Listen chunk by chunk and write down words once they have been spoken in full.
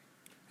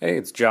Hey,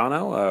 it's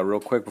Jono. Real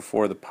quick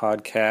before the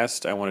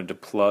podcast, I wanted to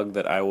plug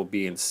that I will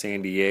be in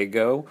San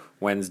Diego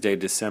Wednesday,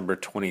 December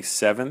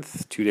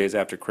 27th, 2 days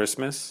after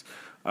Christmas,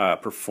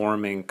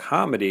 performing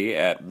comedy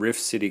at Riff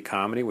City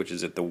Comedy, which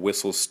is at the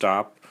Whistle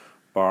Stop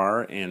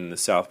Bar in the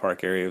South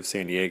Park area of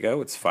San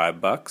Diego. It's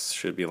 $5.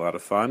 Should be a lot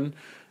of fun,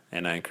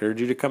 and I encourage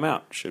you to come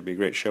out. Should be a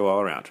great show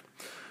all around.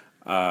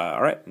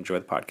 All right, enjoy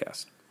the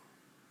podcast.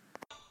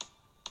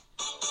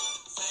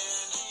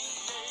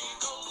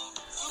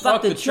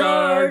 Fuck the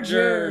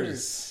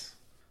Chargers!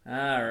 All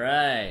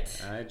right.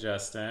 Hi,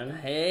 Justin.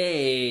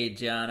 Hey,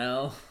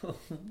 Jono.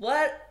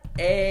 What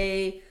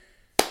a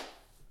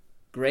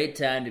great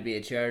time to be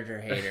a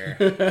Charger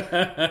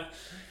hater.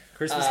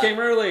 Christmas came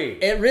early.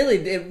 It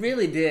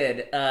really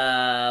did.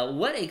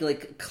 What a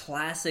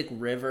classic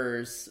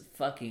Rivers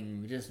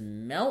fucking just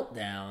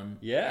meltdown.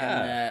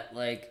 Yeah.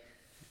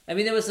 And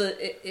there was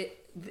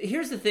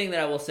here's the thing that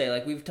I will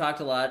say, we've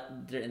talked a lot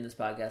in this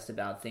podcast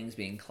about things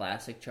being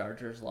classic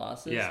Chargers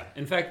losses. Yeah.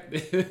 In fact,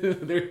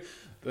 the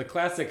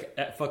classic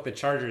fuck the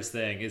Chargers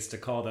thing is to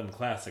call them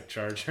classic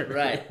Chargers.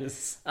 Right.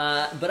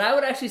 But I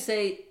would actually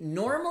say,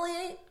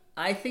 normally,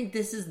 I think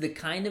this is the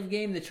kind of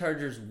game the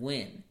Chargers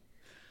win.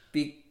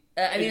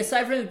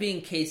 Aside from it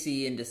being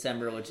KC in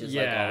December, which is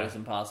always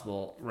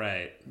impossible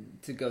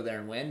to go there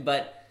and win,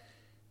 but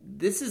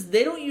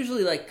they don't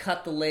usually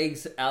cut the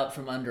legs out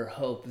from under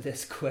hope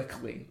this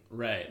quickly.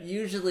 Right.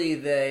 Usually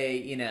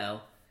they,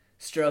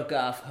 stroke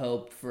off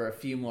hope for a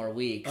few more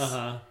weeks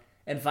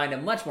and find a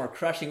much more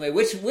crushing way,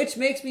 which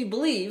makes me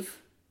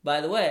believe, by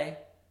the way,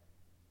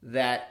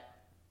 that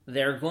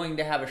they're going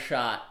to have a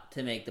shot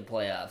to make the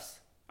playoffs.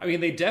 I mean,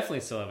 they definitely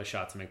still have a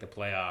shot to make the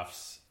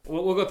playoffs.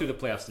 We'll go through the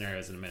playoff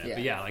scenarios in a minute.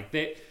 Yeah.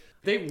 But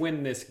they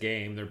win this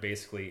game, they're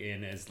basically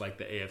in as the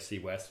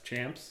AFC West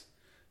champs.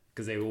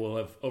 Because they will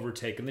have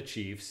overtaken the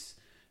Chiefs,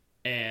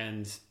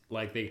 and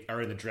they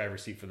are in the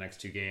driver's seat for the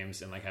next two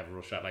games, and have a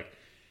real shot.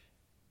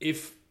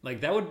 If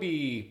that would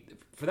be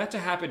for that to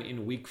happen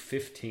in Week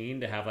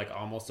 15 to have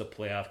almost a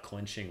playoff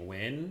clinching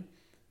win,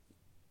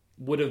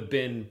 would have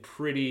been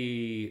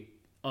pretty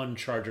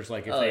un-Chargers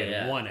if they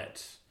had won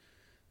it.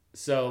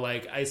 So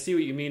I see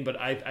what you mean,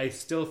 but I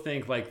still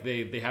think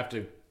they have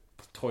to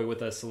toy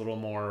with us a little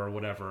more or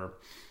whatever.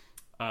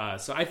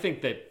 So I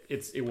think that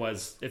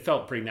it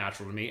felt pretty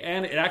natural to me,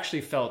 and it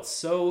actually felt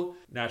so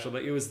natural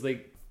that it was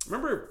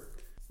remember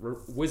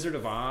Wizard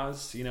of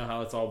Oz? You know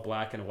how it's all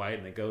black and white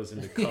and it goes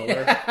into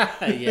color.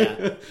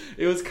 Yeah,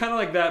 it was kind of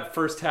like that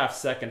first half,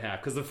 second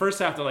half, because the first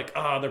half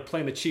they're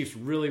playing the Chiefs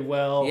really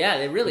well. Yeah,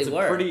 they really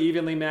were. It's a pretty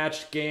evenly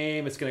matched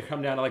game. It's going to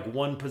come down to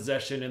one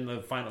possession in the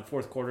final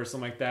fourth quarter or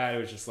something like that. It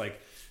was just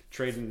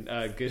trading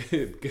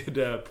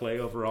good play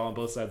overall on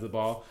both sides of the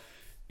ball,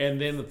 and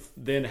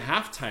then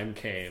halftime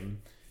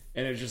came.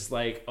 And it was just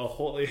it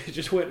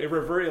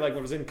reverted, it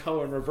was in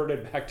color and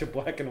reverted back to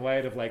black and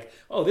white of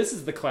this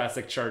is the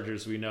classic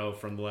Chargers we know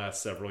from the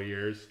last several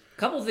years. A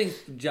couple things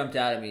jumped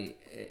out at me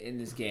in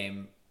this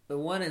game. The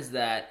one is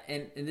that,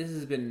 and this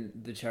has been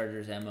the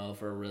Chargers' MO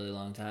for a really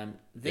long time,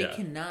 they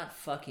cannot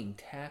fucking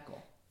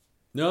tackle.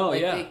 No,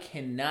 They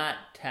cannot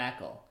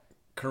tackle.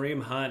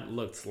 Kareem Hunt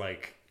looked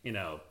like,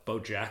 Bo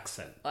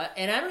Jackson.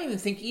 And I don't even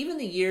think, even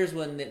the years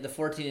when the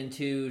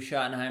 14-2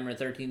 Schottenheimer,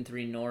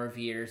 13-3 Norv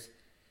years,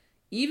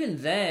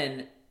 even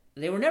then,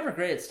 they were never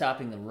great at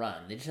stopping the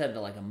run. They just had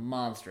a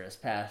monstrous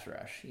pass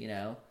rush,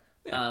 Yeah.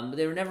 But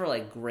they were never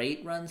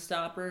great run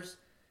stoppers,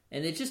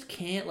 and they just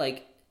can't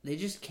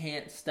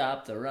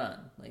stop the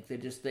run.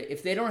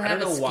 If they don't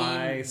have a scheme devised, I don't know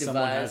why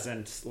someone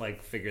hasn't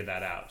figured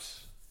that out.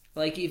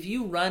 If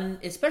you run,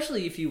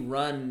 especially if you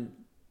run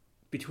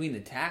between the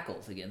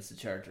tackles against the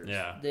Chargers,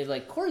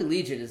 they've Corey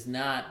Liuget is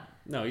not.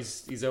 No,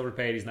 he's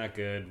overpaid. He's not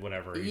good.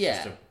 Whatever. He's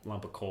just a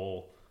lump of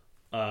coal.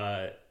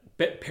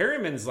 But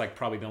Perryman's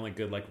probably the only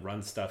good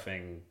run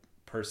stuffing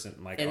person.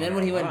 And then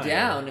when he went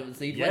down,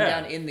 he went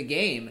down in the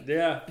game.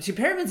 Yeah. But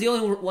Perryman's the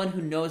only one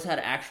who knows how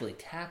to actually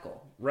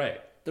tackle.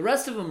 Right. The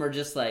rest of them are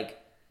just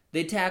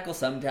they tackle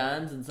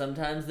sometimes and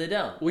sometimes they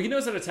don't. Well, he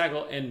knows how to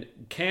tackle and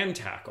can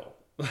tackle.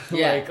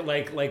 Yeah.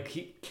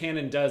 He can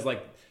and does.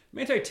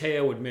 Manti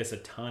Te'o would miss a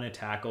ton of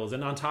tackles,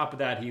 and on top of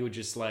that, he would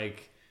just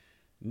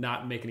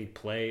not make any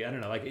play. I don't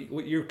know.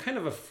 You're kind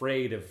of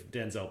afraid of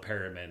Denzel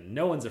Perryman.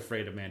 No one's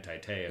afraid of Manti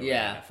Te'o in the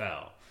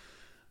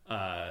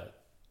NFL.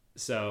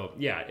 So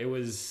yeah, it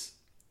was.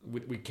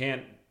 We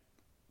can't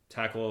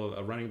tackle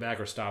a running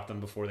back or stop them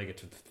before they get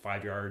to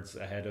 5 yards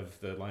ahead of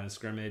the line of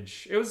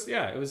scrimmage. It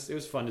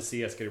was fun to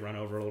see us get run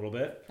over a little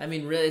bit. I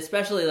mean, really,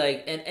 especially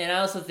and I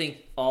also think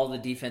all the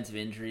defensive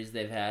injuries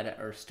they've had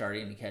are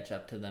starting to catch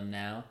up to them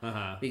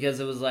now. Because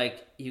it was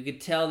you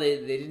could tell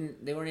they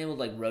weren't able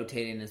to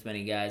rotate in as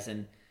many guys,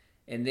 and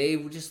they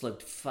just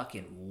looked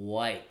fucking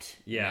wiped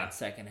in that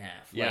second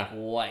half.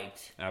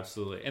 Wiped.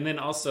 Absolutely. And then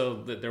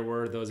also that there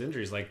were those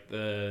injuries,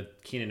 the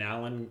Keenan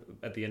Allen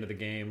at the end of the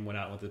game went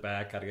out with his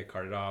back, had to get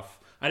carted off.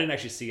 I didn't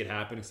actually see it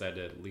happen because I had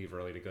to leave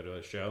early to go to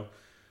a show.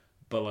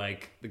 But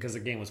because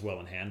the game was well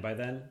in hand by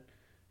then.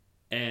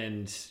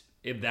 And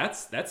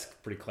that's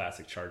pretty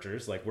classic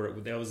Chargers. That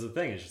was the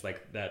thing. It's just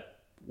that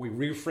we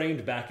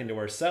reframed back into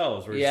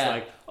ourselves. We're just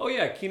like, oh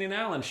yeah, Keenan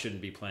Allen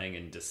shouldn't be playing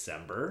in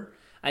December.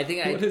 I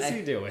think what is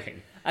he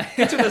doing?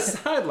 Get to the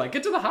sideline.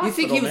 Get to the hospital. You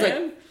think he was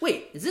like,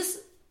 wait, is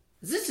this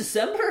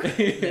December?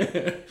 He's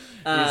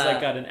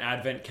like got an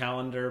advent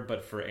calendar,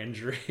 but for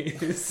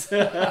injuries.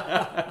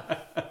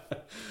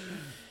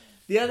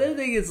 The other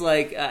thing is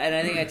like, and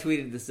I think I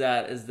tweeted this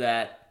out, is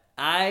that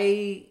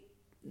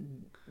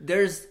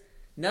there's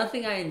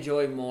nothing I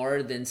enjoy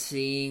more than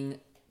seeing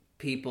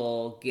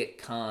people get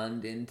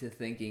conned into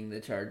thinking the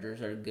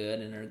Chargers are good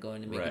and are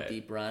going to make a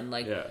deep run.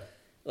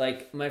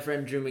 Like my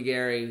friend Drew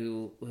McGarry,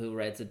 who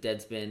writes at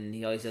Deadspin,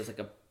 he always has like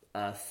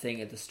a thing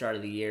at the start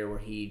of the year where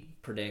he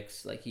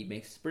predicts, like he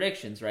makes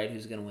predictions, right?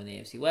 Who's going to win the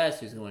AFC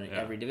West? Who's going to win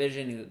every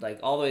division? Who, like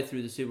all the way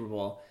through the Super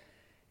Bowl.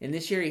 And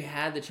this year he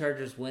had the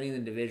Chargers winning the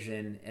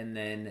division and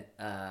then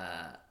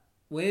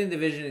winning the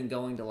division and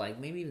going to like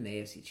maybe even the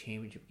AFC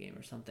Championship game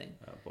or something.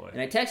 Oh boy! And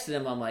I texted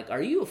him. I'm like,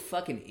 "Are you a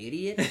fucking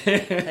idiot?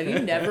 Have you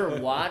never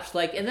watched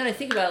like?" And then I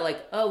think about it, like,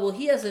 "Oh well,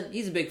 he hasn't.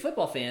 He's a big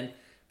football fan,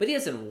 but he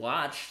hasn't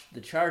watched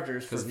the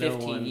Chargers for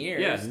 15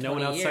 years. Yeah, no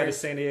one outside of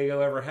San Diego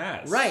ever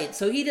has. Right.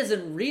 So he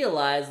doesn't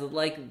realize that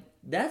like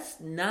that's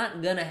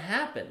not gonna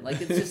happen.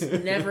 Like it's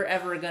just never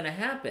ever gonna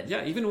happen.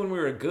 Yeah, even when we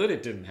were good,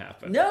 it didn't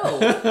happen. No,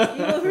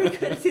 when we were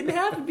good, it didn't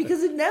happen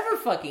because it never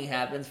fucking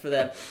happens for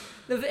them.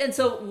 And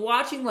so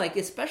watching like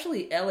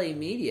especially LA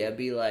media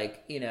be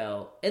like, you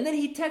know, and then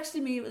he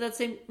texted me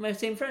my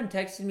same friend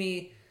texted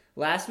me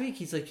last week.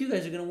 He's like, "You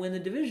guys are gonna win the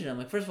division." I'm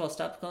like, first of all,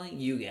 stop calling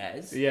you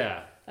guys.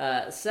 Yeah.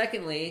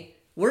 Secondly,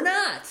 we're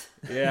not.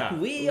 Yeah,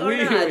 we are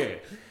not.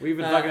 We've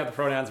been fucking up the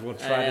pronouns. We'll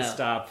try to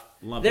stop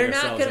lumping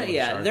ourselves in with the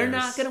Chargers. They're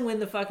not gonna win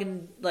the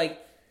fucking like.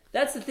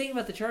 That's the thing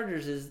about the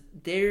Chargers is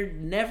they're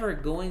never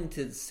going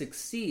to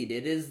succeed.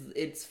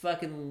 It's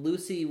fucking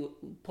Lucy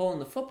pulling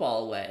the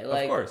football away.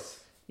 Like, of course,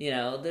 you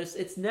know,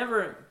 it's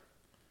never,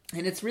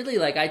 and it's really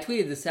like I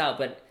tweeted this out,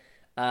 but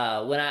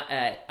when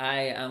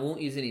I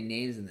won't use any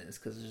names in this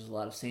because there's a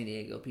lot of San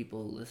Diego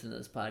people who listen to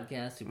this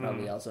podcast who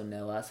probably also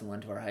know us and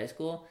went to our high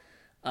school.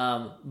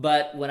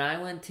 But when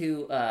I went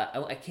to,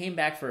 I came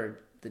back for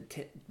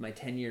my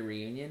 10-year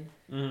reunion,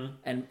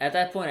 and at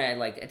that point I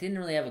didn't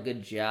really have a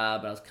good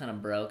job. I was kind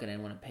of broke, and I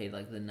didn't want to pay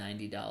like the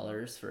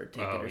 $90 for a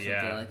ticket or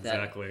something like that.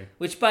 Exactly.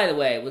 Which, by the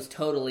way, was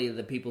totally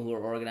the people who were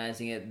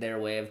organizing it, their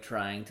way of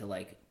trying to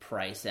like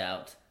price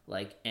out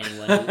like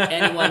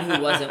anyone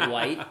who wasn't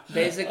white,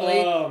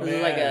 basically.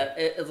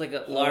 It was like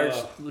a large.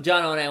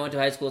 John and I went to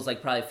high school. It's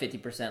like probably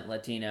 50%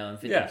 Latino and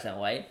 50%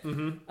 white.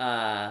 Mm-hmm.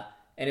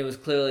 And it was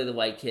clearly the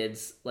white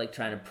kids like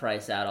trying to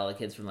price out all the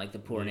kids from like the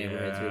poor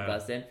neighborhoods who were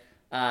busted.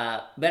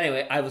 But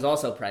anyway, I was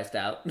also priced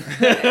out,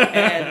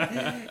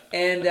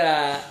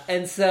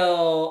 and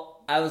so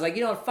I was like,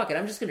 you know what, fuck it,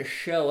 I'm just gonna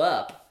show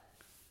up.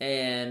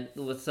 And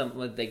with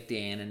like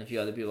Dan and a few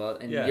other people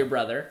and your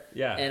brother.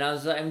 Yeah. And I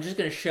was like, I'm just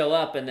going to show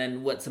up and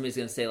then somebody's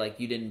going to say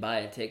like, you didn't buy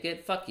a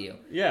ticket? Fuck you.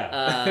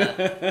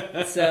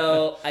 Yeah.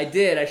 So I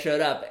did. I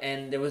showed up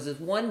and there was this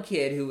one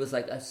kid who was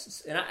like,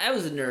 and I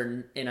was a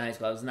nerd in high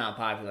school. I was not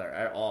popular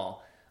at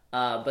all.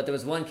 But there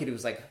was one kid who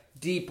was like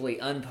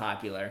deeply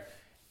unpopular.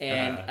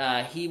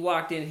 And he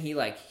walked in,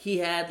 he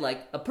had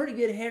like a pretty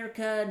good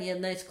haircut and he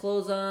had nice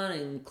clothes on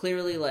and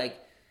clearly like,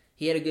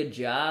 he had a good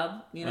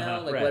job, you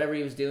know, whatever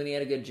he was doing, he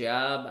had a good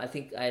job. I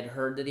think I had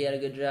heard that he had a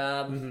good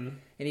job. Mm-hmm.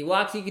 And he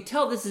walks, you could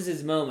tell this is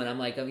his moment. I'm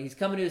like, he's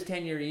coming to his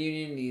 10-year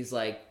reunion, and he's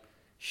like,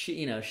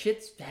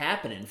 shit's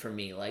happening for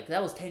me. Like,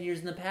 that was 10 years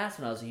in the past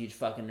when I was a huge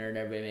fucking nerd and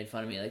everybody made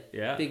fun of me. Like,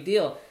 big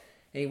deal.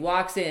 And he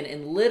walks in,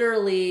 and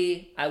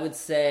literally, I would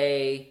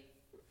say,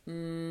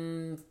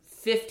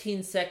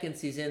 15 seconds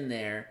he's in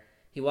there,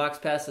 he walks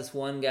past this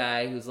one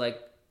guy who's like,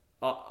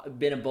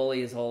 been a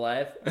bully his whole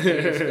life. And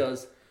he just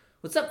goes,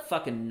 "What's up,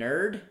 fucking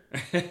nerd?"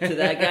 to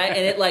that guy,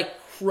 and it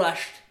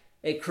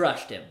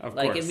crushed him. Of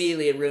course.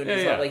 Immediately it ruined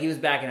his life. Like he was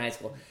back in high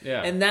school.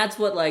 Yeah. And that's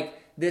what like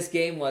this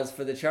game was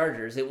for the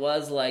Chargers. It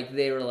was like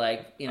they were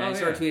like, you know, I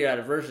sort of tweeted out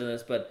a version of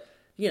this, but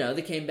you know,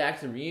 they came back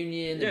to the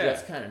reunion, they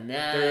dressed kind of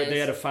nice. They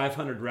had a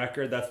 500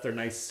 record, that's their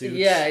nice suits.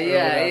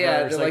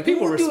 Yeah. They're like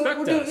people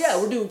respect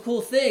us. We're doing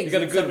cool things. You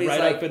got a good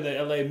write-up in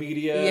the LA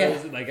media.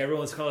 Yeah. Like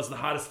everyone's calling us the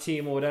hottest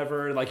team or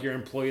whatever, like your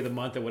employee of the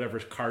month at whatever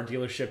car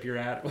dealership you're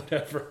at,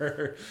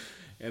 whatever.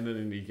 And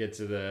then you get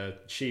to the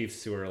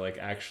Chiefs who are like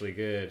actually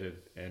good,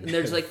 and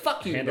they're just like,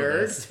 "Fuck you,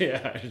 nerd!"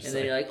 Yeah, and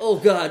then you're like, "Oh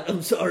God,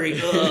 I'm sorry,"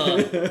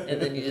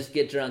 and then you just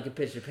get drunk and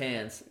piss your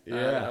pants.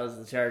 That was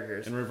the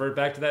Chargers, and revert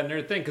back to that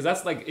nerd thing because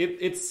that's like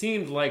it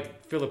seemed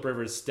like Phillip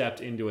Rivers stepped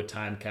into a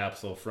time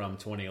capsule from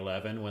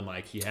 2011 when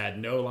like he had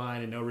no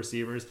line and no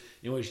receivers,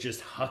 and was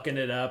just hucking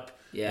it up.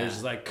 Yeah, it was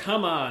just like,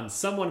 "Come on,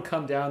 someone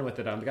come down with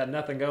it. I've got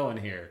nothing going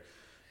here."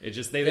 It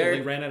just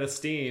they ran out of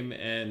steam,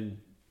 and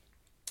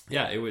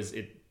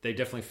They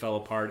definitely fell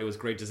apart. It was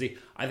great to see.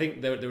 I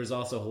think there was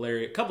also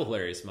a couple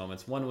hilarious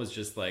moments. One was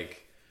just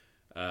like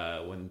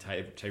when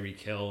Tyreek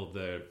Hill,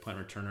 the punt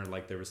returner,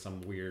 like there was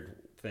some weird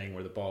thing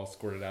where the ball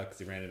squirted out because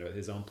he ran into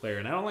his own player.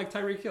 And I don't like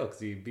Tyreek Hill because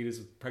he beat his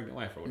pregnant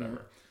wife or whatever.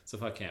 Mm-hmm. So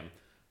fuck him.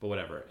 But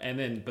whatever.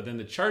 But then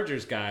the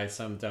Chargers guy,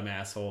 some dumb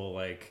asshole,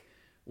 like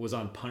was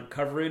on punt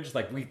coverage.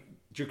 Like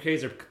Drew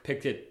Kaiser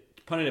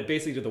punted it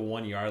basically to the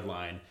 1 yard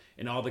line,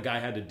 and all the guy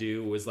had to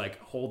do was like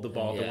hold the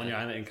ball at the 1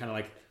 yard line and kind of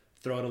like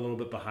throw it a little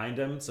bit behind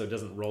him so it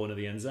doesn't roll into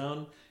the end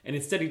zone. And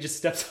instead he just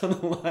steps on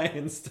the line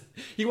and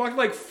he walked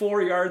like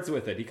 4 yards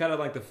with it. He kind of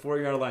like the 4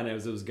 yard line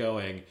as it was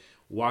going,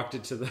 walked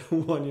it to the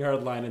 1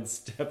 yard line and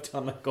stepped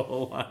on the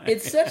goal line.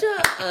 It's such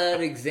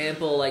an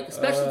example, like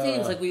special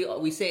teams, like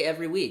we say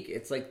every week.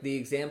 It's like the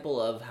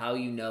example of how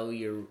you know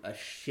you're a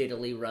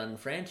shittily run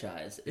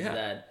franchise is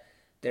that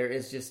there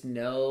is just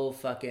no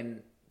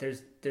fucking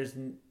there's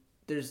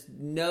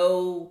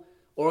no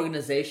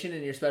organization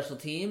in your special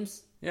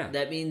teams. Yeah,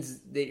 that means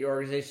that your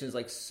organization is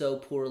like so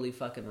poorly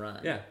fucking run.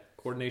 Yeah,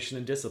 coordination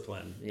and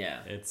discipline. Yeah,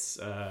 it's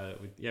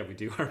we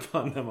do harp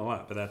on them a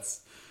lot, but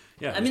that's.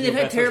 Yeah, I mean, they've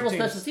had terrible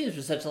special teams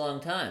for such a long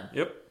time.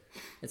 Yep.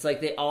 It's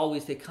like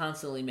they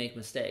constantly make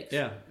mistakes.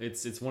 Yeah,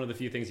 it's one of the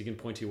few things you can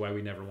point to why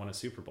we never won a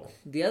Super Bowl.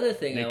 The other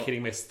thing... Nick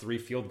Kitty missed 3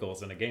 field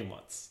goals in a game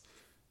once.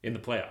 In the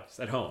playoffs,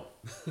 at home.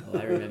 Oh,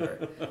 I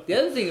remember. The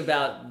other thing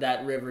about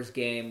that Rivers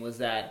game was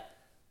that...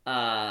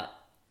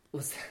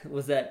 was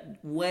that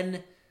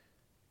when...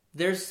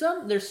 There's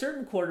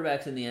certain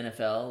quarterbacks in the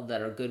NFL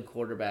that are good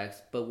quarterbacks,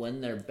 but when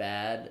they're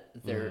bad,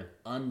 they're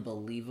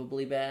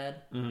unbelievably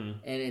bad. Mm-hmm.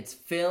 And it's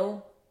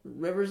Phil...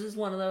 Rivers is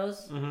one of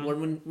those. Mm-hmm.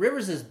 When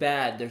Rivers is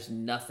bad, there's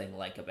nothing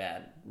like a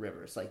bad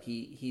Rivers. Like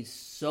he's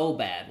so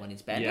bad when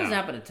he's bad. It doesn't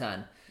happen a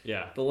ton.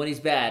 Yeah. But when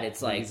he's bad,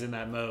 it's like he's in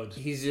that mode.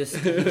 He's just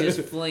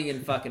flinging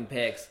fucking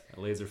picks.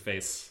 A laser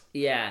face.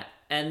 Yeah.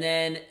 And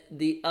then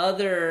the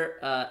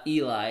other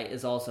Eli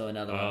is also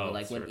another one.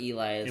 Like when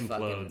Eli is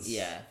implodes,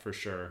 fucking for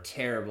sure.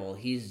 Terrible.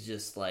 He's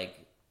just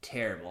like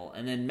terrible.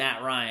 And then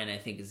Matt Ryan, I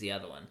think, is the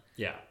other one.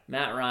 Yeah.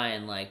 Matt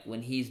Ryan, like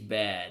when he's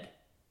bad,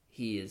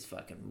 he is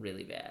fucking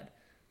really bad.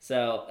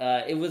 So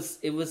it was.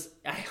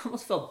 I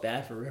almost felt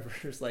bad for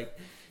Rivers. Like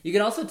you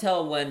can also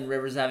tell when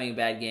Rivers is having a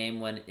bad game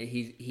when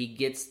he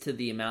gets to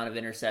the amount of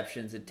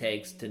interceptions it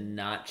takes to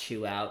not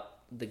chew out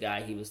the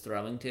guy he was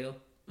throwing to.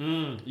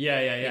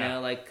 Yeah. You know,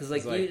 like because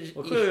like,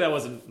 clearly that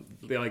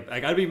wasn't like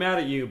I'd be mad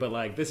at you, but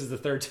like this is the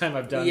third time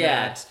I've done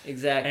that. Yeah,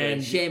 exactly.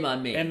 And shame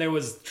on me. And there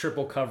was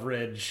triple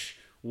coverage.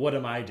 What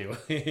am I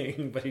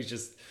doing? But he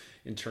just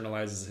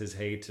internalizes his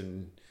hate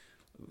and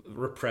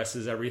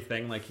represses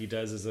everything like he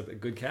does as a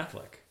good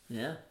Catholic.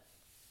 Yeah.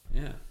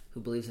 Who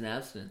believes in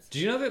abstinence? Do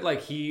you know that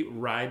like he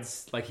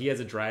rides like he has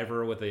a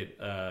driver with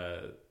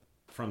a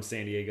from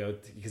San Diego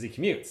because he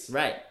commutes.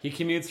 Right. He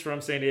commutes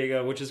from San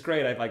Diego, which is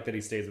great. I like that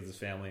he stays with his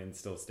family and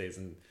still stays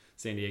in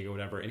San Diego,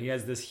 whatever. And he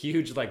has this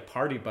huge like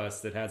party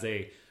bus that has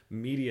a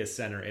media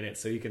center in it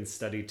so he can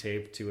study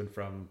tape to and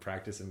from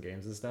practice and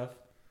games and stuff.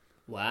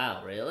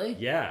 Wow, really?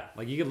 Yeah,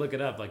 like you could look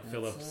it up, like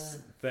Philip's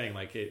thing.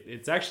 Like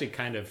it's actually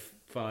kind of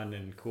fun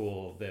and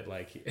cool that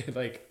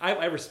like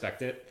I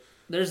respect it.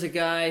 There's a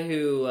guy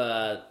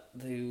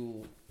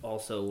who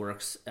also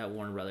works at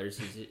Warner Brothers.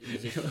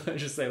 He's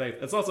just say like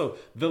it's also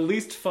the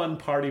least fun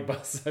party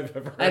bus I've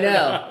ever heard. I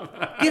know.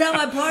 Get on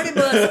my party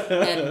bus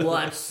and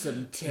watch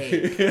some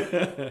tape.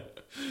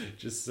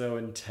 Just so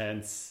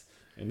intense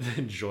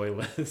and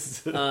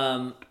joyless.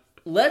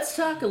 Let's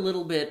talk a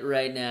little bit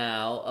right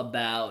now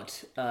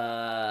about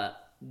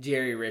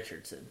Jerry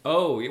Richardson.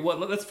 Oh, well,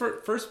 let's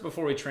first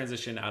before we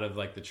transition out of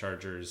like the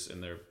Chargers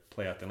and their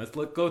playoff thing, let's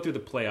go through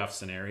the playoff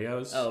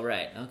scenarios. Oh,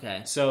 right.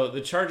 Okay. So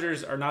the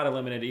Chargers are not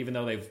eliminated, even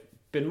though they've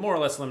been more or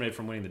less eliminated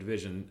from winning the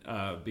division,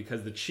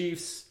 because the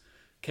Chiefs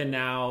can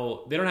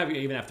now they don't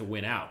even have to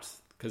win out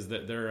because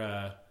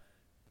they're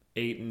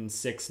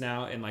 8-6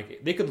 now, and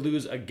like they could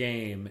lose a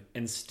game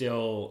and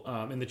still,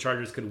 and the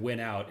Chargers could win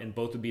out, and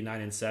both would be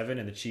 9-7,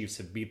 and the Chiefs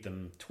have beat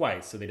them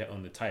twice, so they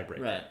own the tiebreaker.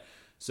 Right.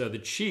 So the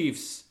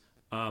Chiefs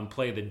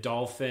play the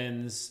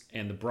Dolphins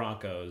and the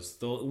Broncos.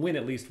 They'll win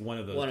at least one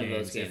of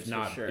those games,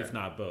 if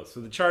not both.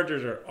 So the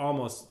Chargers are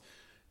almost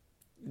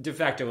de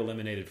facto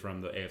eliminated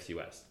from the AFC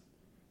West.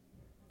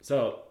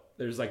 So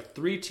there's like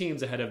 3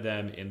 teams ahead of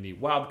them in the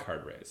wild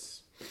card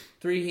race.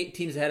 3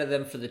 teams ahead of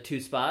them for the 2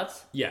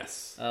 spots?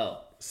 Yes. Oh.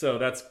 So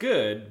that's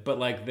good, but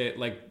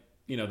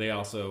they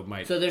also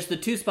might. So there's the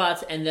 2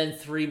 spots and then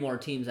 3 more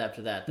teams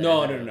after that.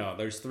 No.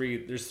 There's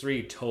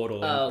three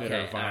total that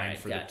are vying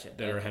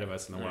that are ahead of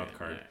us in the wild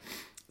card. Right.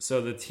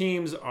 So the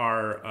teams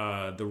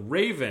are the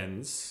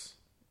Ravens,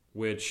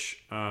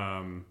 which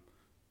they're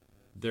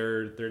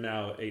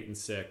now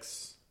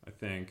 8-6, I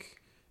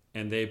think,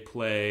 and they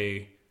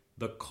play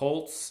the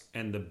Colts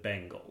and the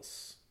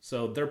Bengals.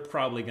 So they're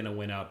probably going to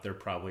win out. They're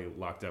probably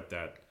locked up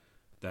that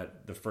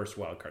the first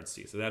wild card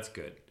seed. So that's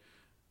good.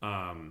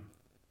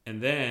 And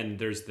then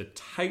there's the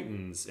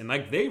Titans, and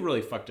like they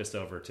really fucked us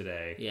over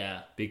today.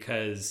 Yeah,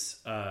 because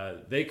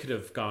they could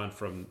have gone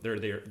from they were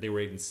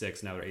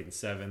 8-6, now they're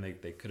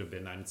 8-7. They could have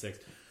been 9-6.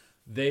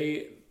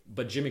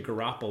 But Jimmy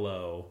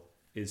Garoppolo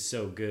is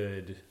so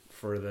good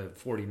for the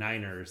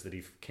 49ers that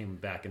he came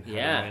back and had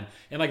a win.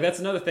 And like that's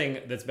another thing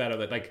that's bad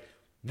about it. Like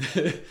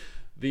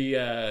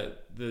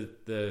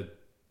the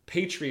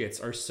Patriots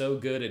are so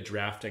good at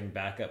drafting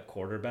backup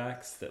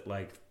quarterbacks that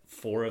like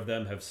 4 of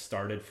them have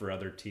started for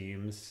other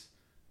teams.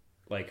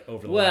 like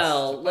over the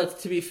Well, last.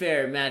 to be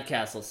fair, Matt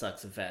Castle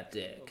sucks a fat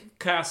dick.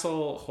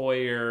 Castle,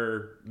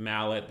 Hoyer,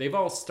 Mallet, they've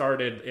all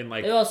started in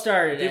like They all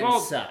started They've and all-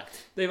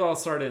 sucked. they've all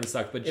started and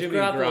sucked, but If Jimmy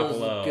Garoppolo's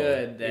Garoppolo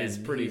good, then is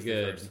pretty he's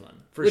good the first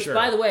one. for Which, sure.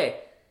 by the way,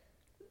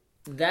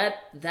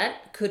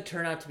 that could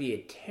turn out to be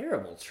a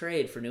terrible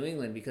trade for New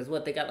England because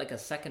they got like a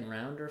second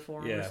rounder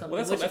for him or yeah, something. well,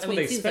 that's which, what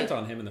they it seems spent like-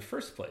 on him in the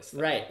first place.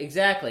 though. Right,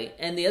 exactly.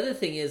 And the other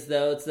thing is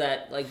though, it's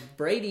that like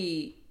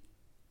Brady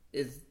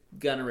is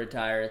gonna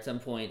retire at some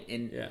point,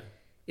 and Yeah,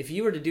 if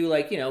you were to do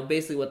like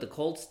basically what the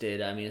Colts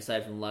did, I mean,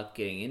 aside from Luck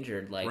getting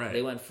injured, like Right.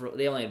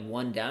 they only had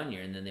one down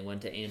year, and then they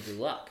went to Andrew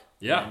Luck.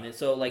 Yeah. And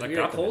so like That if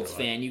you're a got them Colts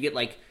Andrew Luck. fan, you get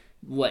like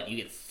you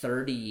get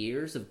 30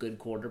 years of good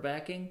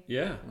quarterbacking.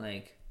 yeah.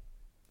 Like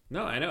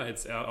No, I know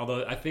it's.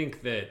 Although I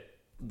think that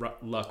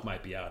Luck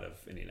might be out of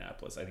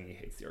Indianapolis. I think he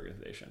hates the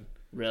organization.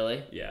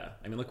 really, Yeah,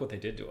 I mean, look what they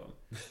did to him.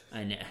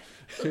 I know.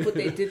 Look what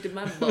they did to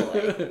my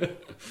boy.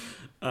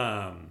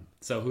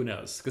 So who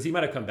knows? Because he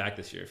might have come back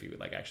this year if he would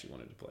like actually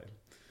wanted to play.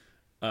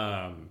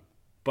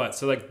 But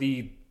so like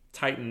the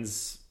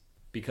Titans,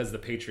 because the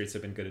Patriots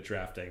have been good at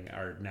drafting,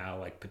 are now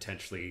like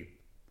potentially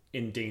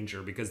in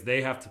danger because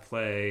they have to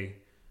play.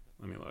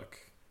 Let me look.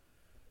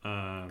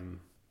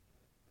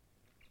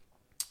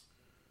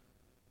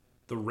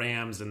 The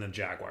Rams and the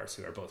Jaguars,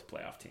 who are both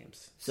playoff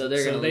teams. So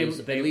they're going to lose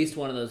they- at least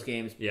one of those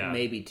games, Yeah.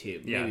 maybe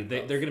two. Yeah, maybe they're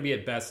both. going to be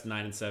at best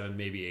 9-7,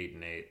 maybe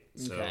 8-8.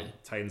 So Okay.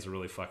 Titans are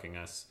really fucking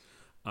us.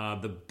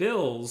 The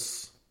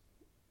Bills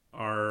They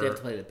have are to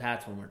play the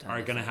Pats one more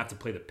time. going to have to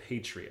play the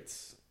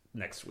Patriots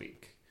next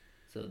week.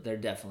 So they're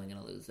definitely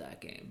going to lose that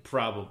game.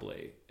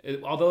 Probably.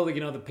 Although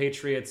the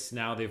Patriots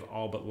now they've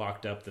all but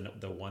locked up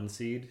the one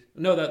seed.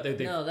 No,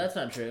 No, that's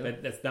not true.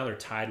 that's now they're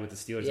tied with the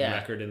Steelers Yeah. in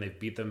record and they've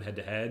beat them head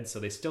to head, so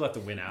they still have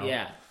to win out.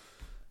 Yeah.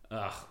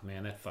 Ugh,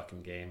 man, that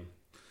fucking game.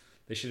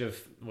 They should have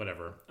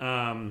whatever.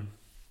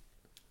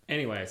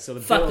 Anyway, so the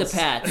Fuck Bills, the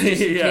Pats.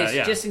 Just in, yeah, case,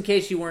 yeah. just in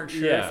case you weren't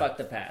sure, Yeah. fuck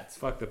the Pats.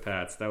 Fuck the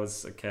Pats. That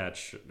was a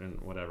catch and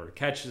whatever.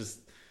 Catch is.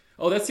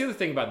 Oh, that's the other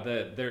thing about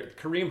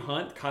Kareem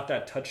Hunt caught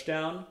that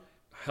touchdown,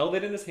 held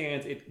it in his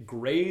hands, it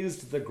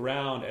grazed the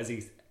ground as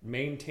he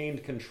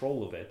maintained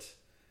control of it,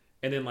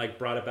 and then like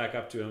brought it back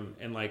up to him,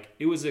 and like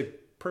it was a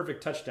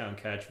perfect touchdown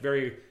catch,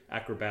 very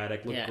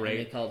acrobatic, looked Yeah, and great,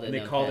 they called it and they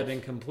no called catch. it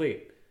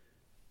incomplete.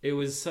 It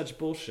was such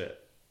bullshit.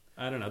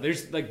 I don't know.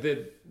 There's like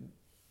the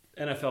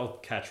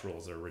NFL catch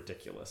rules are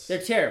ridiculous.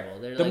 They're terrible.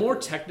 They're The like, more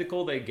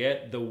technical they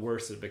get, the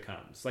worse it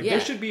becomes. Like Yeah. there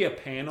should be a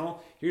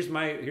panel. Here's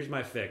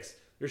my fix.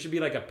 There should be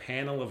like a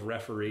panel of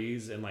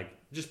referees and like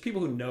just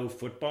people who know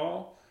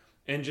football,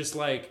 and just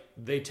like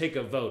they take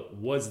a vote.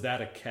 Was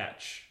that a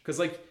catch? Because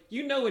like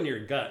in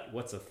your gut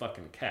what's a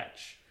fucking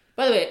catch.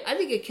 By the way, I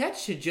think a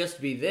catch should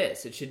just be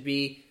this. It should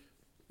be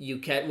you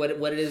catch what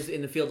it is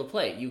in the field of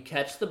play. You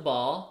catch the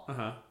ball.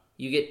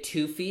 You get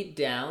 2 feet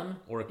down.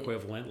 Or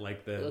equivalent,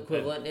 like the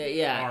Equivalent,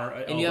 yeah. our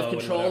And you have elbow and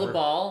control of the whatever.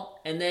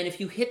 ball. And then if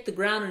you hit the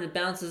ground and it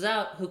bounces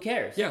out, who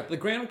cares? Yeah, the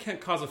ground can't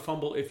cause a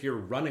fumble if you're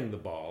running the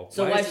ball.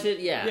 So why is it- should,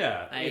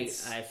 Yeah,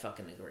 I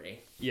fucking agree.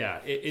 yeah.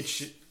 It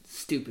should.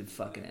 Stupid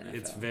fucking NFL.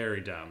 It's very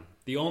dumb.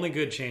 The only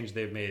good change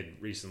they've made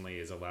recently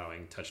is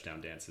allowing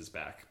touchdown dances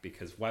back,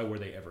 because why were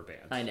they ever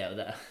banned? I know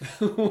that.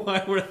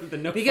 Why were the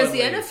no Because fun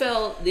the leagues?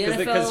 NFL,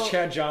 Because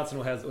Chad Johnson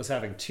was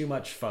having too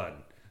much fun.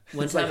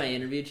 one It's time like- I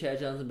interviewed Chad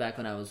Johnson back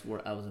when I was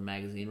a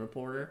magazine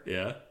reporter.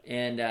 Yeah.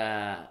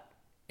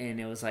 And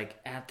it was like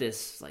at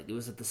this, like it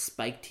was at the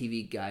Spike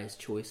TV Guys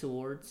Choice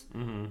Awards,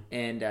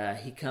 and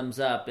he comes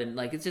up and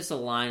like it's just a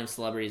line of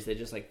celebrities. They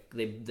just like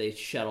they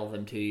shuttle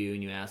them to you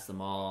and you ask them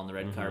all on the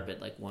red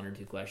carpet like 1 or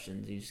 2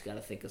 questions. You just got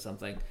to think of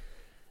something.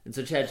 And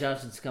so Chad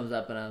Johnson comes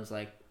up and I was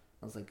like,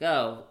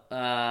 oh,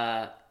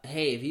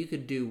 hey, if you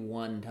could do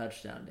one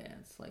touchdown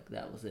dance, like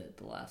that was it,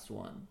 the last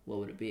one, what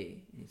would it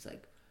be? And he's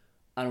like,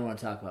 I don't want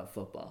to talk about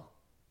football.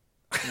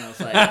 And I was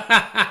like.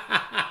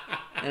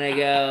 And I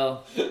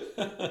go,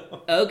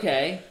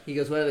 okay. He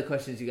goes, what are the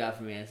questions you got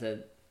for me? I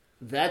said,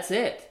 that's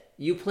it.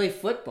 You play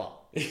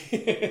football.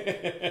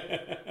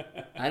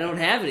 I don't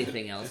have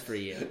anything else for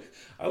you.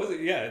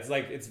 It's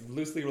like it's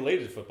loosely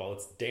related to football.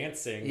 It's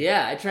dancing.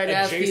 Yeah, I tried to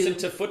ask you adjacent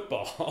to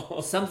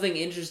football. something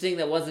interesting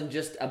that wasn't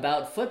just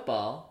about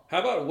football. How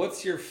about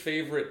what's your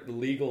favorite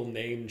legal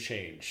name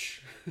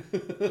change?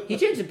 He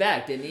changed it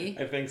back, didn't he?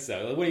 I think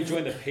so. When he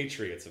joined the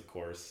Patriots, of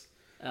course.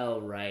 Oh,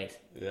 right.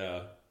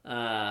 Yeah.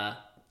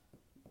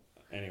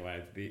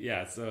 Anyway,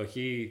 so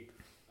he...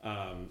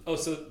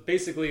 so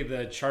basically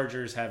the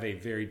Chargers have a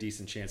very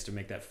decent chance to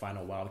make that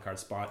final wild card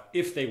spot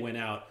if they win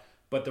out,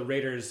 but the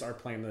Raiders are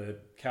playing the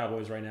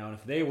Cowboys right now, and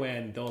if they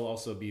win, they'll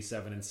also be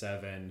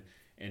 7-7,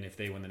 and if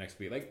they win the next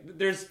week, like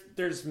there's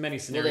many Well,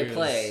 scenarios. they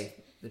play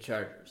the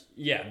Chargers.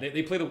 Yeah,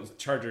 they play the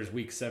Chargers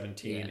week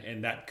 17, Yeah.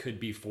 and that could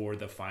be for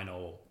the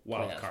final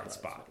wild Playoff card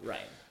spot. Right.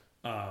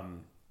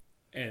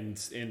 And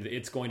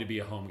it's going to be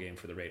a home game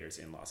for the Raiders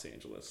in Los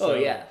Angeles. Oh, So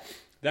yeah.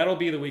 that'll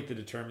be the week that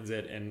determines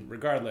it. And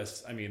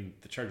regardless, I mean,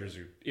 the Chargers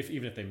are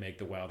even if they make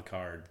the wild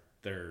card,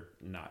 they're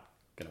not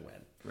going to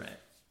win. Right.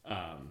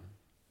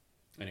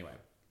 Anyway,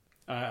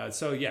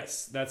 so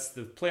yes, that's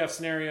the playoff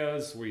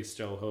scenarios. We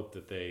still hope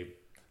that they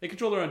they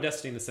control their own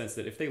destiny in the sense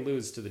that if they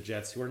lose to the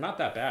Jets, who are not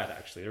that bad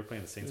actually, they're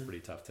playing the Saints pretty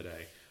tough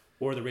today,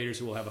 or the Raiders,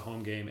 who will have a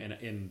home game and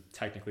in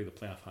technically the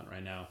playoff hunt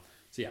right now.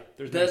 So yeah,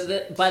 there's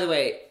by the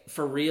way,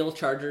 for real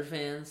Charger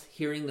fans,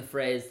 hearing the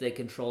phrase "they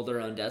control their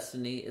own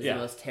destiny" is the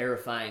most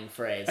terrifying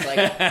phrase. Like,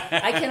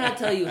 I cannot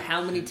tell you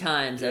how many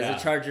times as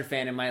a Charger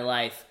fan in my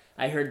life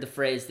I heard the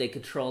phrase "they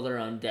control their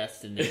own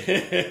destiny,"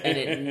 and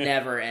it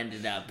never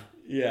ended up.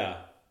 Yeah,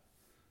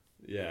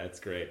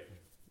 it's great.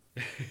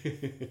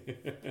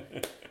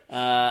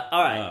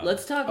 All right,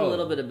 let's talk a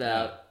little bit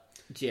about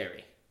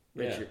Jerry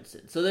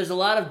Richardson. So there's a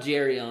lot of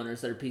Jerry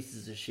owners that are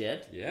pieces of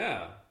shit.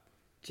 Yeah.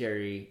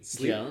 Jerry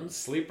Jones.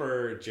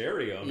 Sleeper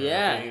Jerry owner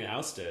being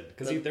ousted.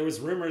 Because there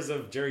was rumors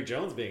of Jerry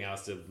Jones being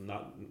ousted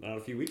not a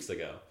few weeks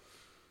ago.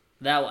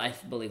 That, I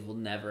believe, will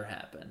never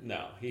happen.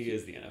 No, he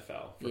is the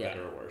NFL, for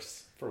better or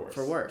worse.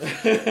 For worse.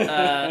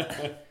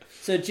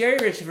 So Jerry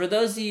Richardson, for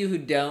those of you who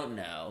don't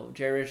know,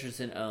 Jerry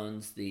Richardson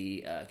owns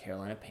the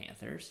Carolina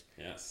Panthers.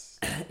 Yes.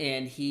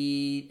 And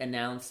he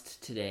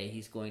announced today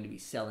he's going to be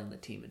selling the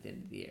team at the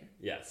end of the year.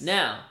 Yes.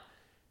 Now,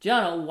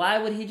 John, why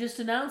would he just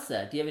announce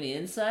that? Do you have any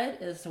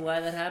insight as to why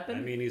that happened?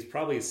 I mean, he's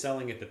probably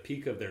selling at the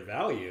peak of their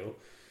value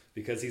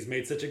because he's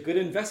made such a good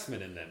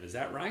investment in them. Is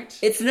that right?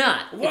 It's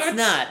not. What? It's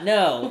not.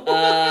 No.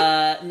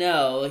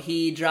 No.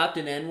 He dropped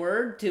an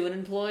N-word to an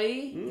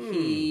employee.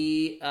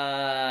 He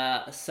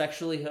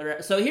sexually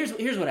harassed. So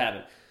here's what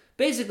happened.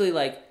 Basically,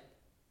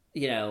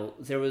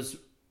 there was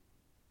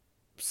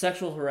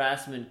sexual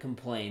harassment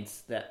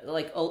complaints that,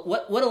 what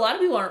a lot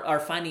of people are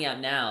finding out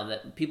now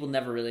that people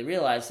never really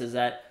realized is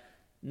that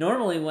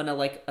normally when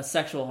a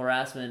sexual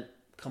harassment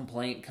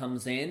complaint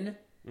comes in,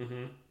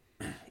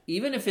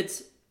 even if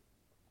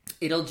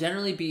it'll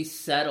generally be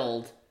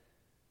settled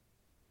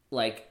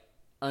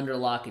under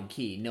lock and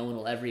key. No one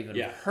will ever even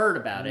heard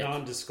about it.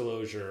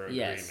 Non-disclosure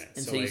agreement.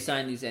 And so you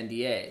sign these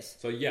NDAs.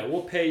 So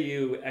we'll pay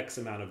you X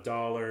amount of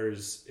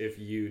dollars if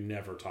you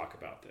never talk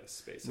about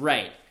this, basically.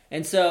 Right.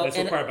 And so it's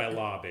required by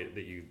law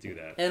that you do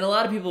that. And a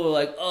lot of people are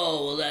like,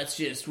 oh, well, that's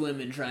just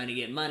women trying to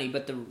get money.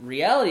 But the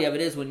reality of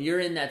it is when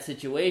you're in that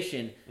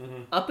situation,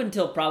 up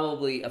until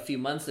probably a few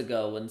months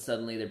ago when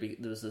suddenly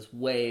there was this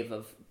wave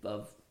of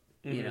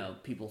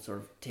people sort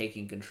of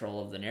taking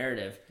control of the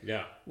narrative.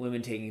 Yeah.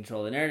 Women taking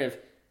control of the narrative.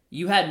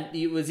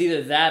 It was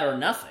either that or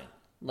nothing.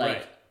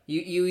 Right.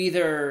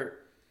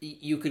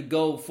 You could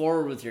go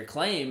forward with your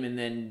claim and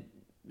then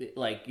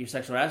your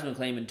sexual harassment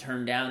claim and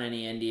turn down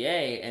any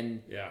NDA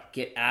and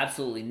get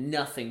absolutely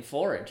nothing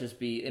for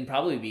it.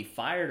 Probably be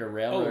fired or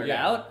railroaded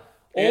out.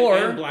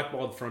 And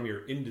blackballed from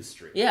your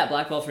industry. Yeah,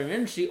 blackballed from your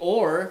industry.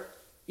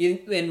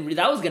 And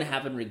that was going to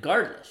happen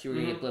regardless. You were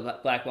going to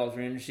get blackballed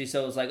from your industry.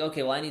 So it was like,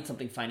 okay, well, I need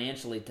something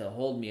financially to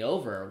hold me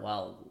over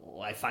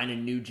while I find a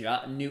new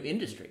job, new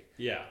industry.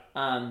 Yeah.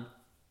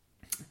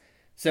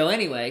 So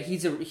anyway,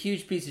 he's a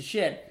huge piece of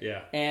shit.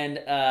 Yeah. And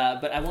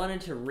but I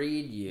wanted to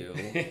read you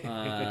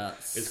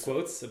his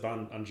quotes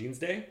on Jeans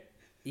Day.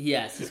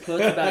 Yes, his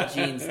quotes about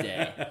Jeans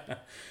Day.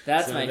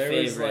 That's my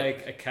favorite. There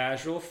was a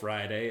casual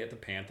Friday at the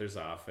Panthers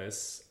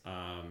office,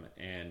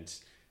 and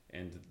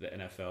the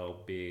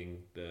NFL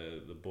being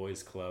the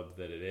boys' club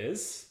that it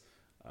is,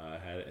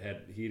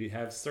 he'd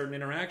have certain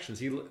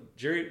interactions.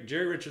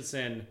 Jerry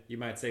Richardson, you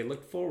might say,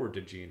 looked forward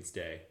to Jeans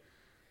Day.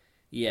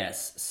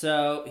 Yes.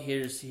 So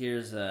here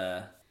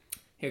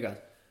goes.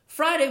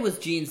 Friday was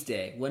Jeans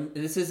Day.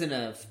 This isn't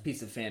a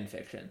piece of fan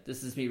fiction.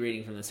 This is me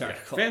reading from this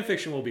article. Fan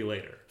fiction will be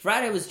later.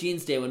 Friday was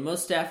Jeans Day when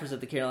most staffers at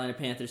the Carolina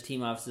Panthers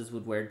team offices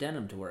would wear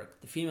denim to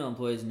work. The female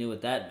employees knew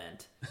what that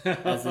meant.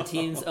 As the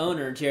team's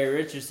owner, Jerry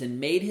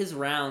Richardson, made his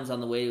rounds on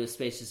the way to his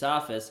spacious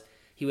office,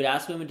 he would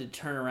ask women to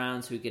turn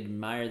around so he could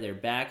admire their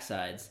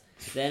backsides.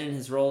 Then in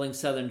his rolling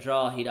southern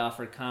drawl, he'd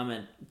offer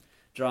comment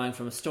drawing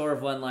from a store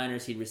of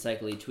one-liners he'd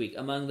recycle each week.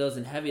 Among those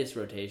in heaviest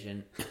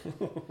rotation,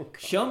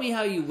 show me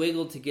how you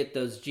wiggled to get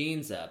those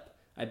jeans up.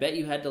 I bet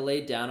you had to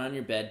lay down on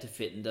your bed to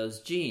fit in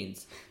those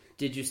jeans.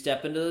 Did you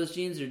step into those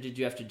jeans or did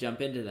you have to jump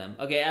into them?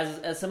 Okay,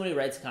 as someone who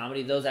writes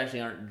comedy, those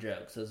actually aren't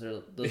jokes. Those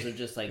are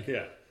just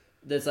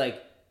that's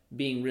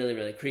being really,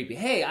 really creepy.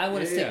 Hey, I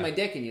want to stick my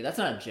dick in you. That's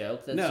not a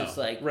joke. That's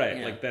just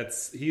right.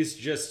 He's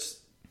just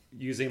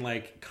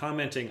using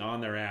commenting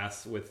on their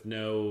ass with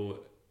no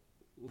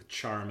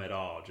charm at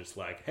all. Just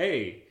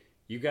hey,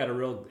 you got a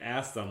real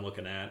ass I'm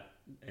looking at,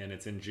 and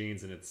it's in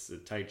jeans and it's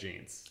tight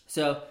jeans.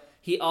 So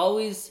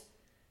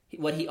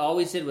what he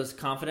always did was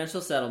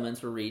confidential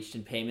settlements were reached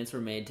and payments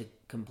were made to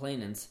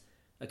complainants,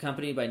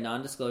 accompanied by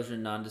non-disclosure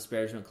and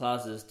non-disparagement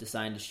clauses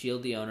designed to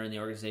shield the owner and the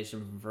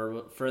organization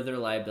from further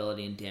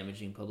liability and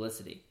damaging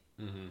publicity.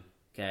 Mm-hmm.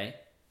 Okay,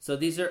 so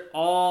these are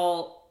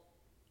all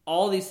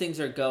these things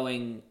are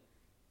going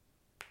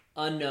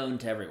unknown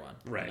to everyone.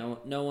 Right.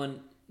 No one.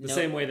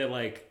 Same way that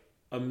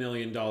 $1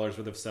 million worth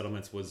of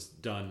settlements was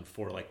done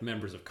for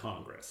members of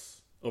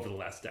Congress over the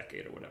last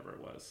decade or whatever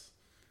it was.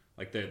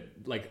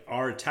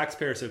 Our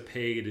taxpayers have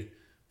paid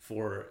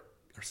for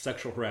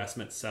sexual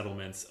harassment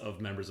settlements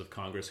of members of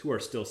Congress who are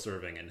still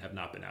serving and have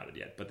not been outed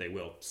yet, but they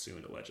will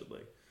soon,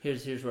 allegedly.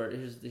 Here's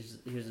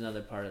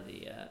another part of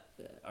the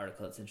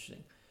article that's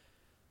interesting.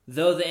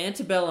 Though the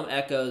antebellum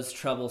echoes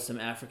trouble some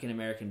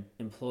African-American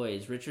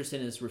employees,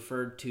 Richardson is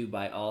referred to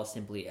by all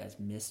simply as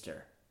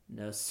Mr.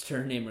 No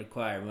surname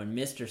required. When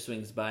Mr.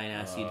 swings by and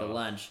asks you to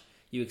lunch,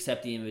 you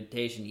accept the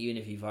invitation even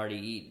if you've already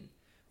eaten.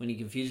 When he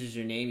confuses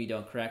your name, you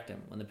don't correct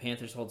him. When the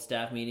Panthers hold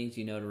staff meetings,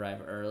 you know to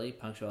arrive early.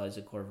 Punctuality is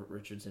a core of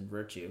Richardson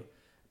virtue.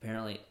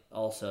 Apparently,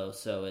 also,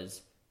 so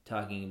is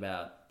talking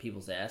about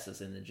people's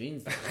asses in the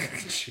jeans.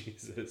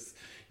 Jesus.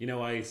 You know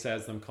why he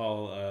says them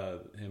call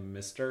him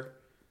Mr.?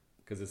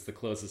 Because it's the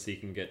closest he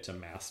can get to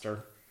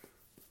master.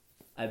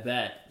 I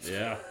bet.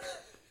 Yeah.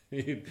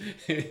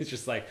 It's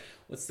just like,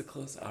 what's the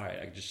closest? All right,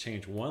 I can just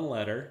change one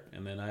letter,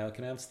 and then I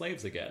can have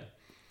slaves again.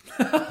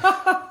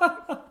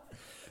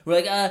 We're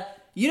like,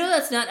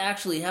 that's not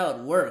actually how it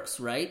works,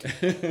 right?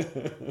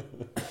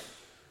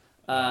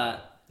 Yeah,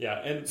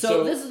 and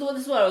so this is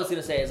what I was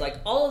gonna say is like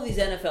all of these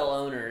NFL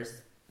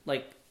owners,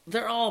 like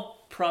they're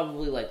all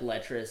probably like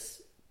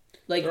lecherous,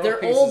 like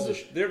they're old.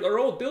 They're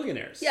old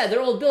billionaires. Yeah,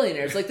 they're old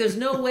billionaires. Like there's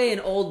no way an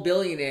old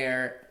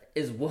billionaire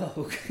is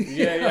woke.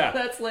 Yeah.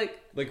 That's like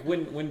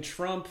when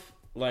Trump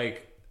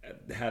like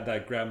had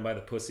that grab him by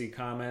the pussy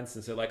comments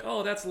and said like,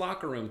 oh, that's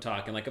locker room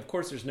talk, and like of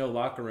course there's no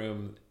locker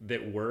room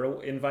that we're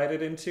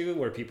invited into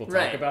where people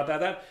talk about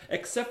that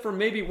except for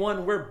maybe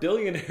one where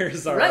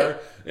billionaires are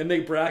and they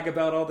brag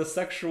about all the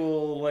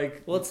sexual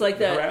it's like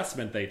that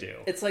harassment they do.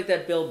 It's like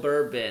that Bill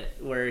Burr bit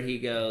where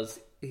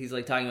he's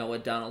like talking about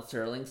what Donald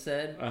Sterling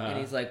said, and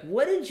he's like,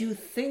 what did you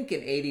think, an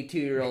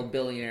 82-year-old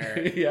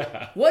billionaire?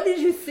 Yeah, what did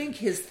you think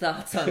his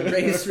thoughts on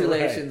race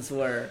relations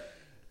were?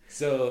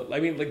 So, I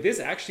mean, like,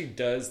 this actually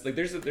does... Like,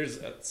 there's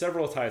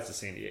several ties to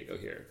San Diego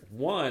here.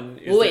 One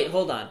is... Wait,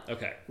 hold on.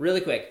 Okay.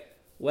 Really quick.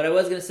 What I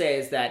was going to say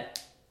is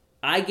that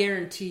I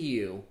guarantee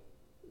you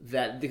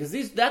that... Because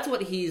that's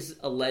what he's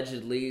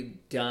allegedly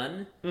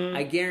done.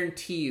 I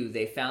guarantee you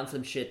they found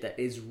some shit that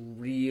is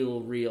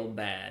real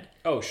bad.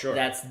 Oh, sure.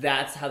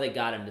 That's how they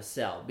got him to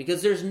sell.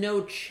 Because there's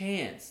no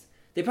chance.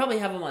 They probably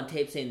have him on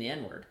tape saying the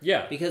N-word.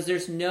 Yeah. Because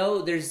there's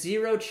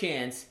zero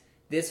chance...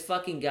 This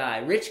fucking guy,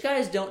 rich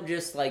guys don't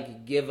just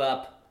like give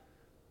up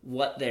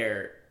what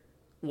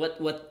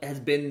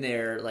has been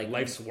their like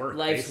life's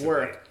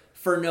work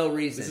for no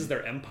reason. This is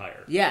their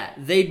empire. Yeah,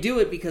 they do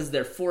it because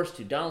they're forced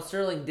to. Donald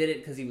Sterling did it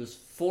because he was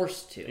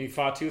forced to. And he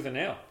fought tooth and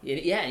nail.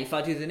 Yeah, he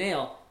fought tooth and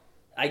nail.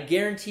 I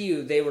guarantee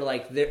you, they were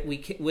like,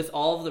 with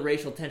all of the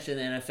racial tension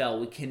in the NFL,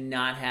 we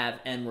cannot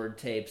have N-word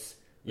tapes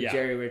with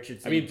Jerry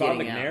Richardson. I mean, Bob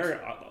McNair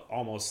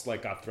almost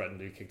like got threatened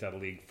to be kicked out of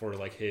the league for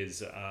like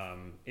his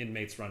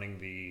inmates running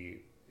the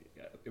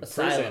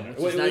asylum,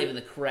 prison, which is not even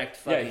the correct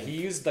fucking... Yeah, he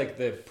used like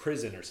the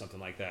prison or something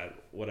like that.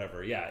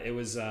 Whatever. Yeah, it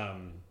was.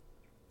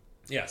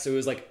 Yeah, so it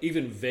was like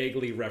even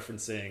vaguely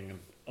referencing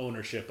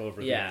ownership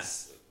over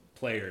these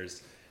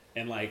players,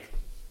 and like.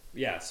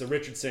 Yeah, so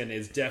Richardson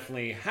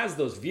has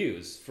those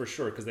views for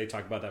sure, because they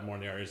talk about that more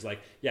in the article.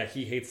 Like, yeah,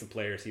 he hates the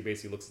players. He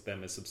basically looks at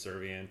them as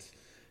subservient,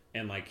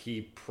 and like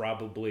he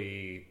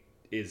probably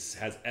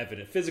has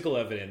physical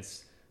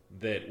evidence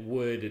that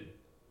would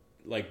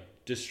like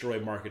destroy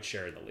market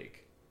share in the league.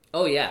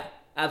 Oh yeah,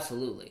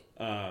 absolutely.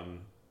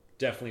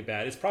 Definitely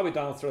bad. It's probably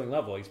Donald Sterling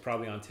level. He's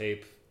probably on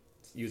tape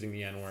using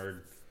the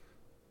N-word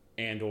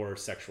and or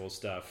sexual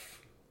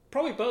stuff.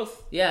 Probably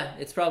both. Yeah,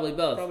 it's probably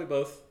both. Probably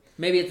both.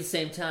 Maybe at the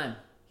same time.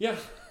 Yeah,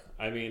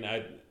 I mean,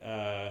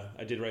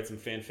 I did write some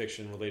fan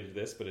fiction related to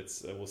this, but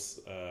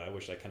I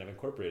wish I kind of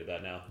incorporated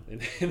that now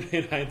in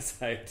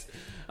hindsight.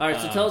 All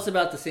right, so tell us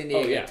about the San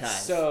Diego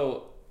ties.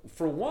 So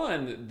for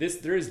one,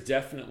 there is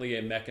definitely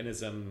a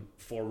mechanism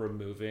for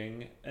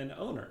removing an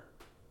owner.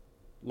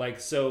 Like,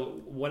 so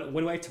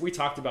when we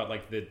talked about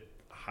like the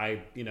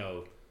high,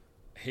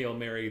 Hail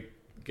Mary,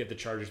 get the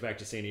Chargers back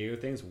to San Diego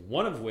things,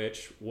 one of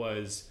which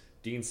was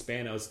Dean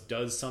Spanos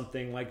does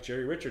something like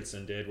Jerry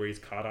Richardson did, where he's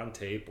caught on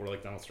tape, or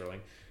like Donald Sterling,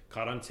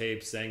 caught on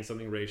tape saying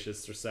something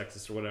racist or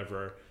sexist or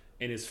whatever,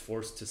 and is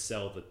forced to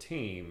sell the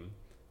team.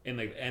 And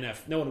like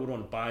no one would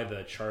want to buy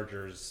the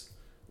Chargers,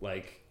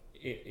 like,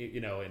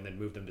 and then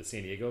move them to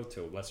San Diego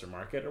to a lesser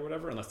market or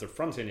whatever, unless they're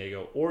from San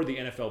Diego, or the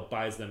NFL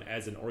buys them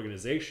as an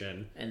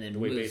organization, and then the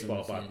way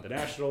baseball bought the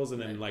Nationals,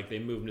 and then like they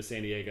move them to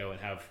San Diego and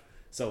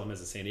sell them as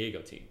a San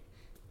Diego team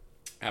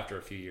after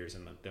a few years,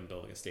 and them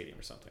building a stadium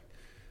or something.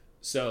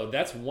 So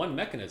that's one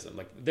mechanism.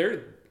 Like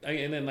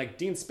and then like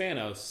Dean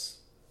Spanos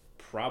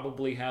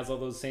probably has all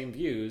those same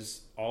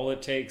views. All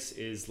it takes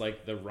is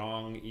like the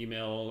wrong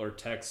email or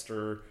text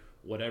or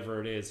whatever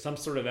it is, some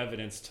sort of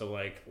evidence to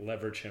like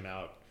leverage him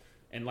out.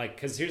 And like,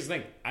 because here's the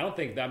thing, I don't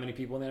think that many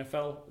people in the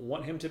NFL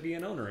want him to be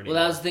an owner anymore.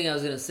 Well, that was the thing I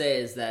was going to say,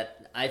 is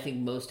that I think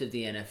most of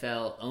the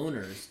NFL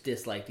owners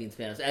dislike Dean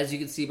Spanos, as you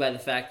can see by the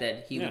fact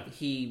that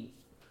he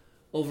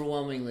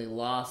overwhelmingly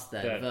lost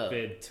that vote.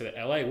 Bid to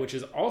LA, which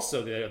is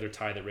also the other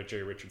tie that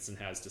Jerry Richardson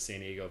has to San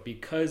Diego,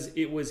 because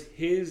it was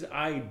his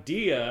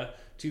idea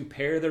to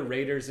pair the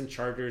Raiders and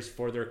Chargers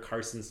for their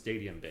Carson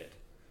Stadium bid.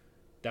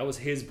 That was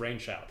his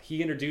brainchild.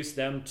 He introduced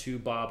them to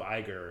Bob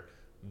Iger,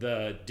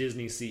 the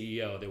Disney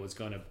CEO that was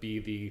going to be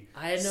the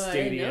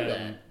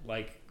stadium,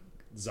 like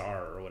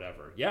czar or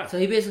whatever. Yeah. So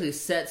he basically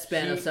set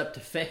Spanos up to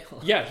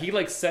fail. Yeah, he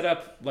like set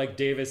up like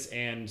Davis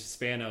and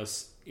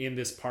Spanos in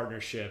this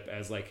partnership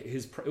as like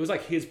it was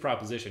like his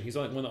proposition. He's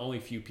only one of the only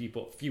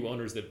few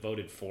owners that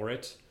voted for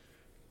it,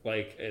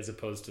 like as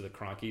opposed to the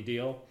Kroenke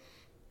deal.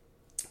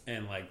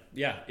 And like,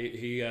 yeah,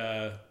 he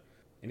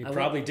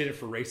probably did it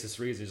for racist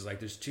reasons. Like,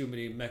 there's too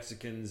many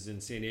Mexicans in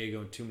San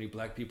Diego and too many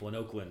black people in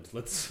Oakland.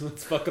 Let's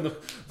fuck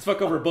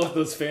over both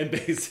those fan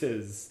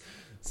bases.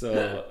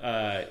 So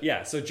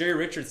so Jerry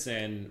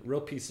Richardson,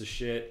 real piece of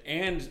shit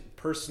and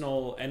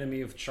personal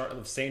enemy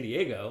of San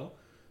Diego,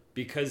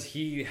 because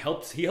he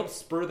helped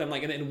spur them,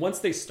 like, and once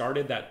they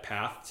started that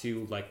path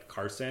to like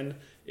Carson,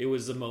 it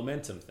was a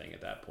momentum thing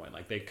at that point.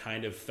 Like, they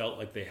kind of felt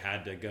like they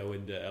had to go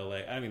into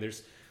LA. I mean,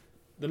 there's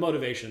the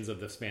motivations of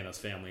the Spanos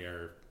family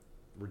are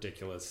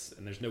ridiculous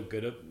and there's no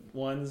good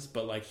ones,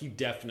 but like he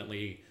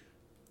definitely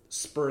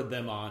spurred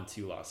them on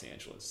to Los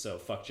Angeles. So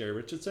fuck Jerry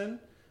Richardson,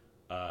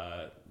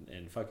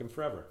 and fuck him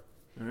forever.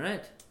 All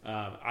right.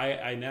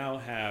 I now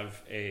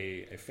have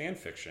a fan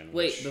fiction.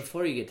 Wait,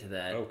 before you get to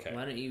that, okay,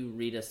 why don't you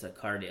read us a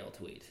Cardale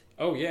tweet?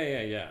 Oh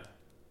yeah.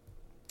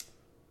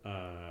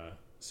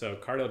 So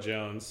Cardale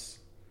Jones,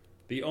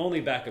 the only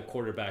backup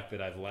quarterback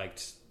that I've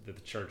liked that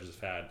the Chargers have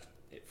had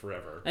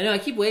forever. I know, I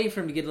keep waiting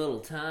for him to get a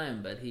little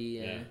time, but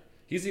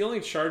he's the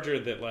only Charger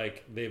that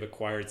like they've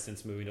acquired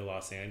since moving to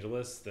Los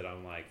Angeles that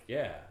I'm like,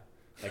 yeah,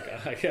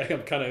 like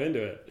I'm kind of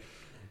into it,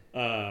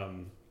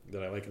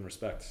 that I like and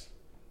respect.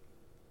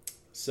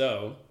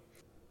 So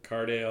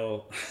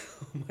Cardale,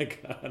 oh my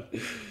god,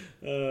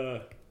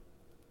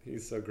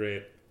 he's so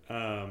great.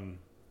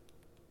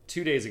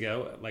 2 days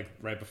ago, like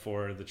right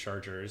before the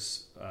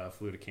Chargers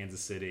flew to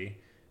Kansas City,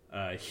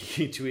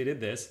 he tweeted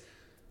this.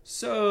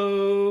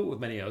 So, with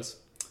many O's,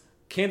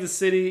 Kansas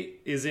City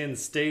is in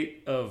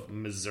state of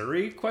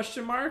Missouri, ?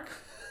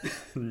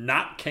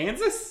 Not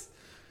Kansas?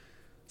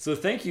 So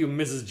thank you,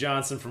 Mrs.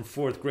 Johnson from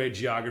 4th grade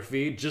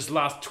geography. Just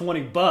lost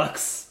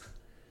 $20.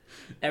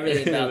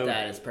 Everything about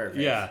that is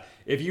perfect. Yeah.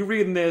 If you're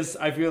reading this,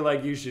 I feel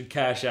like you should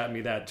cash at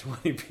me that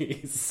 20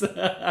 piece.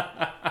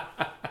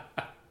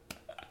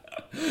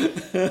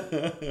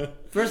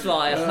 First of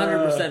all, I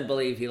 100%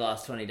 believe he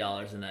lost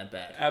 $20 in that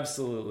bet.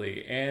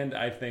 Absolutely. And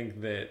I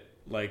think that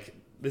like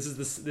this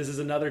is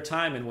another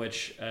time in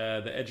which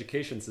the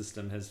education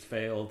system has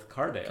failed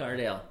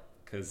Cardale.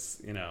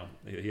 Because,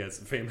 he has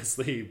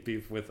famously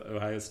beef with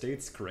Ohio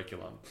State's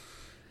curriculum.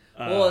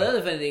 Well, the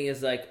other funny thing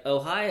is, like,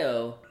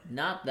 Ohio,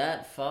 not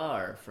that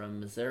far from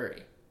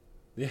Missouri.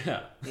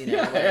 Yeah.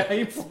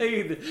 He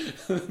played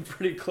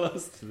pretty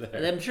close to there.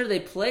 And I'm sure they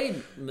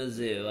played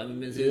Mizzou. I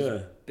mean,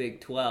 Mizzou's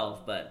Big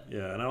 12, but...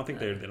 Yeah, and I don't think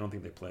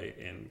they play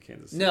in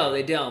Kansas City. No,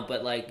 they don't,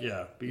 but like...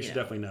 Yeah, but you should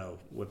definitely know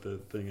what the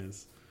thing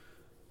is.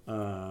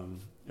 And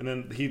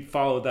then he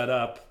followed that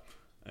up.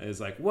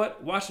 Is like,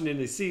 what? Washington,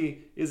 D.C.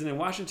 isn't in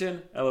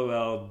Washington?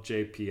 LOL,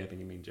 JP, I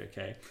think you mean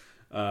JK.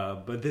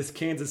 But this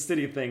Kansas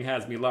City thing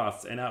has me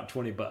lost and out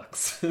 $20.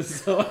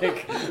 So,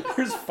 like,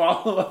 there's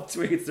follow-up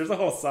tweets. There's a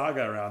whole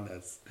saga around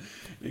this.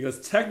 And he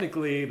goes,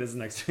 technically, this is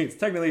next tweet.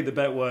 Technically, the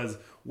bet was,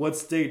 what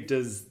state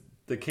does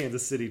the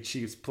Kansas City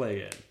Chiefs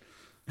play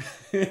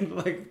in? And,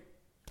 like,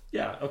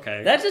 yeah,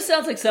 okay. That just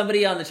sounds like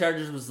somebody on the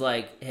Chargers was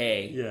like,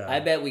 hey, I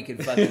bet we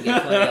could fucking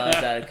get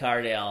 $20 out of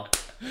Cardale.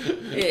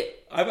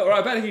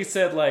 I bet he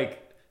said, like,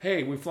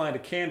 hey, we're flying to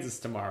Kansas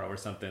tomorrow or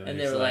something. And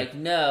they were like,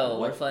 no,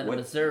 we're flying to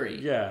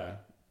Missouri. Yeah.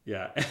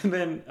 And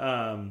then...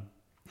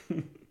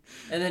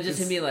 and then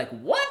just him being like,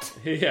 what?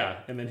 Yeah,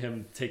 and then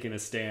him taking a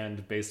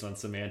stand based on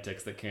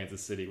semantics that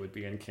Kansas City would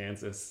be in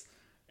Kansas.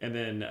 And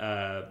then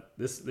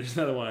there's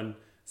another one that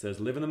says,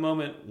 live in the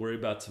moment, worry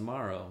about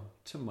tomorrow.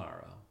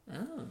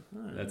 Oh,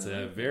 that's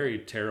a very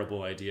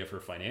terrible idea for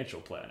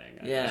financial planning.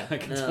 Yeah,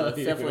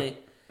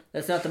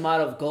 that's not the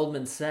motto of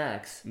Goldman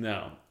Sachs.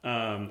 No.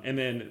 And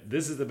then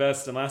this is the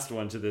best and last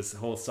one to this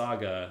whole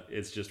saga.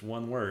 It's just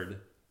one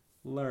word: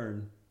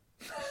 learn.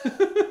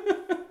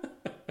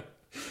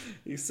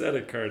 You said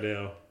it,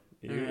 Cardale.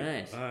 All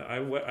right.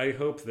 I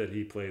hope that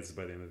he plays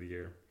by the end of the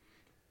year.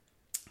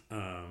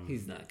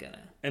 He's not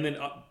gonna. And then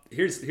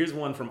here's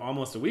one from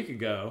almost a week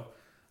ago.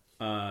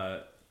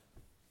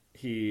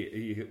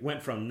 He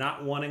went from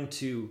not wanting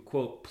to,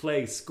 quote,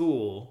 play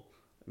school,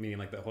 meaning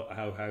like the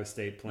Ohio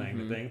State playing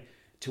the thing,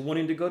 to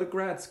wanting to go to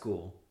grad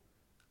school.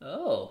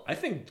 Oh, I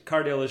think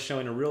Cardale is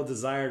showing a real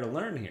desire to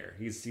learn here.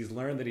 He's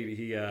learned that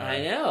he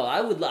I know.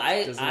 I doesn't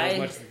know as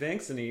much as he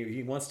thinks, and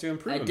he wants to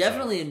improve. I himself.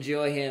 definitely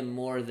enjoy him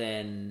more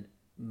than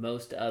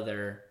most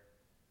other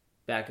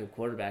backup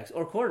quarterbacks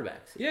or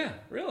quarterbacks. Yeah,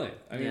 really.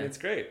 I mean, it's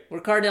great. We're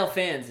Cardale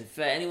fans. If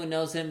anyone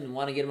knows him and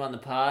want to get him on the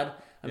pod,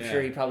 I'm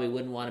sure he probably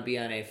wouldn't want to be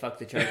on a Fuck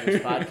the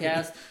Chargers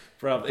podcast.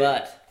 Probably,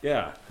 but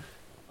yeah.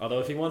 Although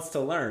if he wants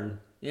to learn,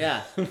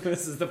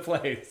 this is the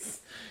place.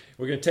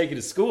 We're going to take you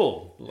to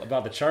school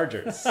about the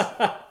Chargers.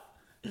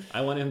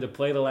 I want him to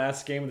play the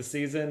last game of the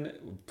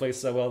season, play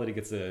so well that he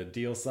gets a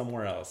deal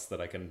somewhere else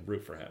that I can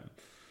root for him.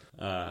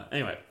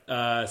 Anyway,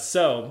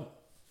 so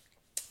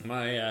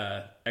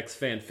my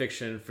X-Fan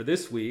fiction for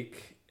this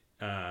week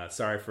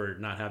Sorry for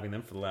not having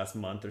them for the last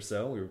month or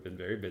so. We've been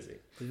very busy.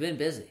 We've been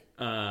busy.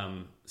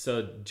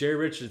 So Jerry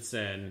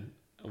Richardson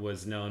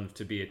was known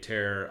to be a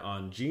terror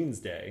on Jeans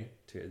Day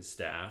to his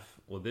staff.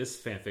 Well, this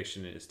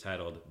fanfiction is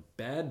titled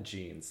Bad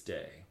Jeans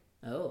Day.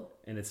 Oh.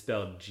 And it's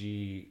spelled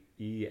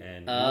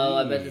G-E-N-E. Oh,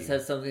 I bet this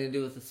has something to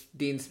do with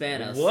Dean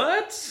Spanos.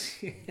 What?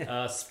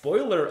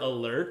 Spoiler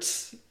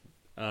alert.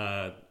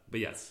 But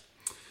yes.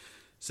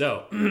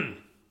 So,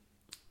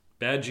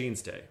 Bad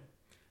Jeans Day.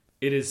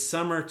 It is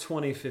summer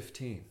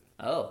 2015.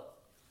 Oh.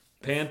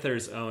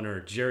 Panthers owner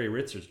Jerry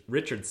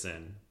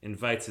Richardson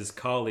invites his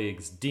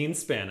colleagues Dean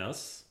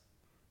Spanos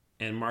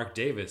and Mark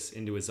Davis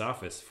into his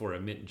office for a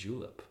mint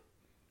julep,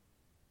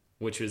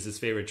 which is his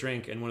favorite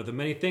drink and one of the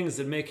many things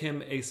that make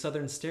him a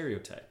Southern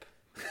stereotype.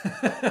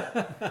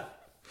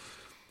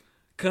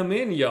 Come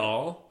in,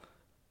 y'all.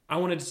 I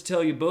wanted to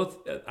tell you both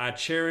I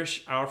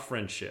cherish our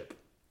friendship.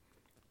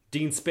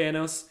 Dean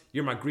Spanos,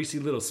 you're my greasy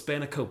little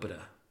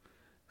spanakopita.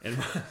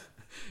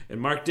 And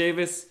Mark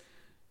Davis,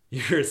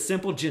 you're a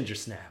simple ginger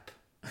snap.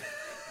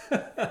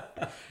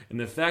 And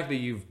the fact that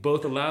you've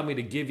both allowed me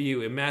to give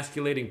you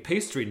emasculating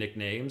pastry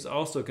nicknames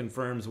also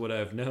confirms what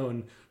I've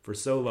known for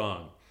so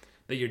long.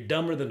 That you're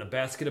dumber than a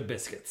basket of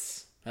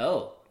biscuits.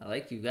 Oh, I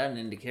like you've gotten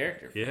into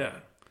character. Yeah.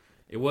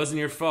 It wasn't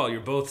your fault.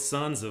 You're both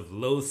sons of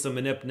loathsome,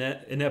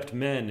 inept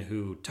men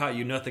who taught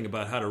you nothing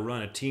about how to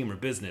run a team or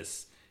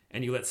business.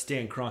 And you let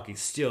Stan Kroenke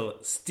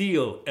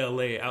steal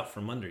L.A. out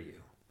from under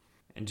you.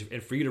 And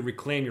for you to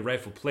reclaim your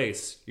rightful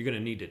place, you're going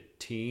to need to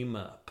team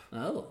up.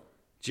 Oh.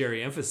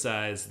 Jerry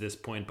emphasized this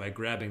point by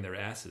grabbing their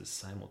asses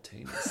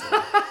simultaneously.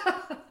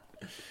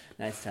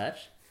 Nice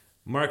touch.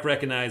 Mark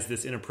recognized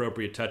this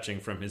inappropriate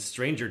touching from his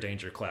stranger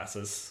danger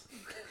classes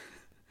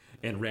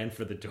and ran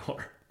for the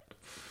door.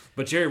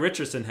 But Jerry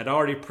Richardson had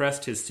already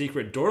pressed his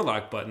secret door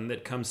lock button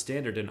that comes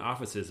standard in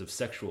offices of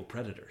sexual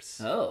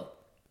predators. Oh.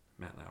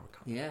 Matt Lauer.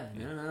 Yeah.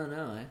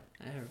 No.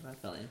 I heard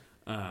about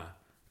that.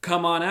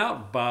 Come on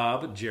out,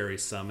 Bob, Jerry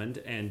summoned,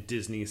 and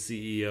Disney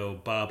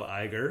CEO Bob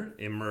Iger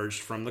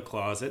emerged from the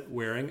closet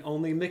wearing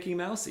only Mickey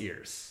Mouse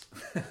ears.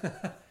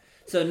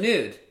 So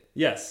nude.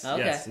 Yes,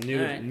 Okay. yes,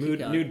 Right,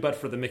 nude, but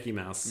for the Mickey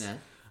Mouse.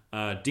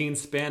 Yeah. Dean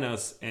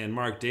Spanos and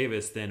Mark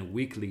Davis then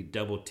weakly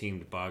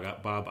double-teamed Bob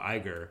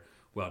Iger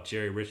while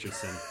Jerry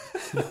Richardson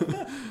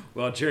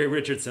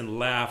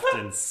laughed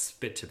and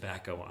spit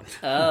tobacco on them.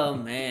 Oh,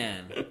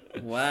 man.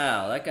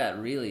 Wow, that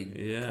got really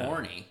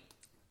corny.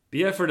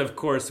 The effort, of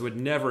course, would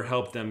never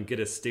help them get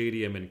a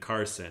stadium in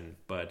Carson,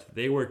 but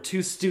they were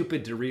too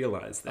stupid to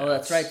realize that. Oh,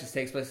 that's right. This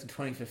takes place in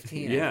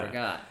 2015. Yeah. I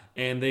forgot.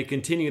 And they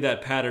continue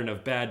that pattern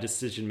of bad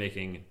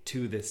decision-making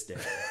to this day.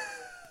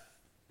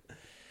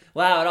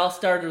 Wow, it all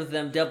started with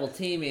them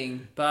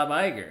double-teaming Bob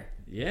Iger.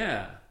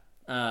 Yeah.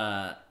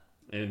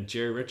 And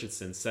Jerry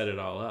Richardson set it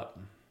all up.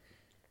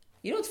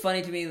 You know what's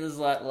funny to me? This is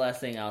the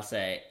last thing I'll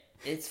say.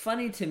 It's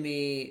funny to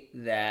me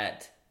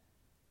that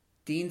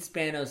Dean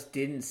Spanos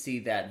didn't see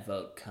that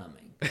vote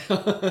coming.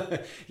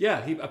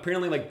 Yeah, he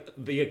apparently, like,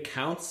 the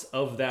accounts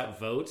of that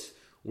vote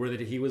were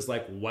that he was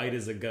like white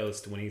as a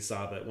ghost when he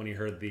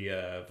heard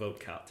the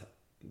vote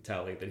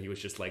tally, that he was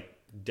just like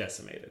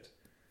decimated.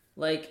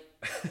 Like,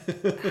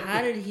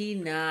 how did he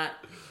not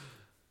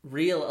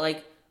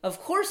of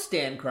course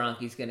Stan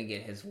Kroenke's gonna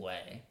get his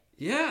way.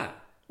 Yeah.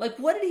 Like,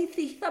 what did he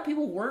think? He thought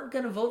people weren't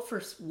gonna vote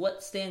for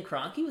what Stan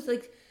Kroenke was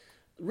like.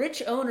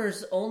 Rich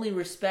owners only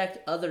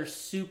respect other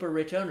super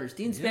rich owners.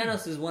 Dean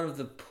Spanos is one of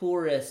the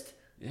poorest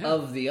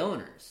of the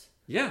owners.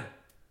 Yeah.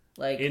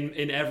 Like,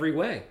 in every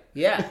way.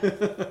 Yeah.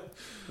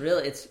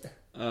 Really, it's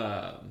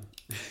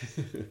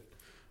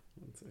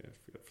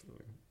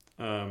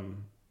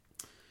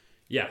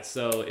yeah,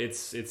 so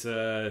it's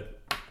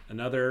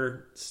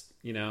another,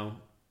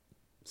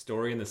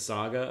 story in the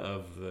saga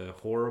of the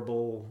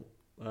horrible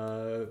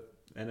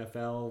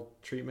NFL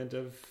treatment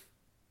of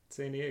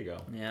San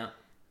Diego. Yeah.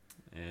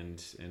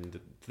 And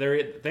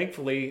they're,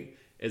 thankfully,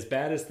 as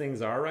bad as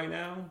things are right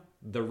now,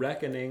 the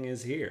reckoning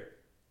is here.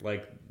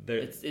 Like,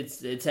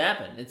 it's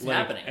happened. It's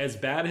happening. As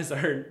bad as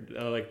our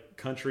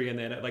country and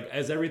then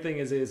as everything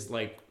is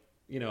like,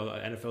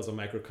 NFL's a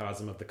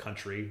microcosm of the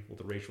country with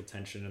the racial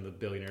tension and the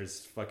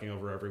billionaires fucking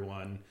over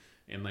everyone,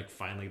 and like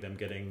finally them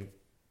getting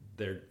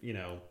their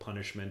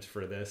punishment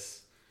for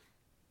this.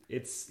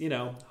 It's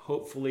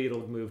hopefully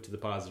it'll move to the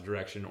positive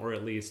direction, or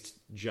at least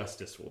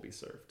justice will be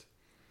served.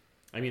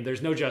 I mean,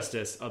 there's no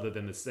justice other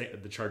than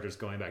the Chargers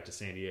going back to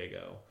San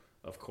Diego,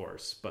 of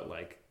course, but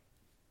like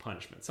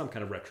punishment, some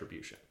kind of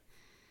retribution.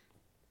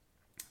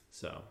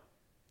 So,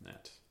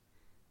 Matt,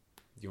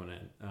 do you want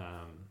to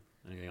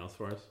anything else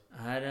for us?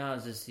 I don't know.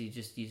 You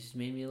just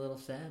made me a little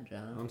sad,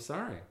 John. I'm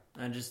sorry.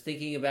 I'm just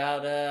thinking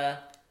about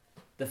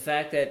the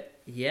fact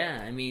that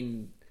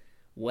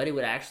what it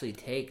would actually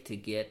take to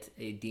get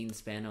a Dean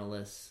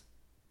Spanos-less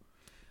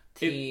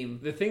team.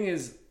 The thing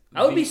is,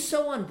 I would be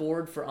so on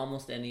board for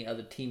almost any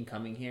other team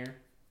coming here.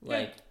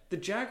 Like the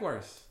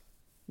Jaguars.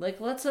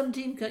 Like, let some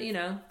team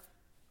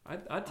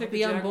I'd take the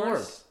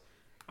Jaguars.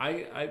 On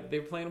board.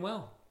 They're playing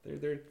well.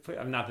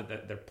 Not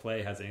that their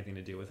play has anything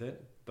to do with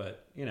it,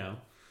 but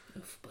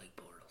Oof, Blake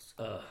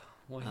Bortles.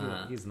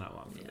 Well, he's not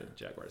long for the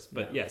Jaguars.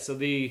 But yeah, so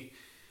the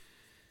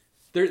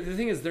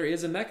thing is, there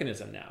is a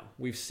mechanism now.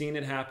 We've seen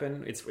it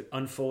happen. It's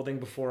unfolding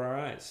before our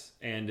eyes.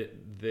 And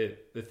the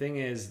thing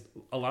is,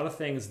 a lot of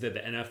things that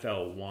the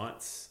NFL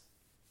wants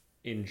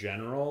in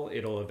general,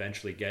 it'll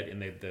eventually get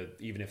in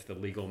even if the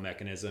legal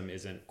mechanism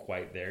isn't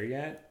quite there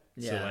yet.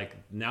 Yeah. So like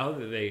now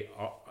that they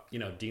are,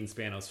 Dean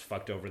Spanos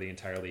fucked over the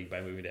entire league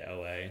by moving to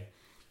LA,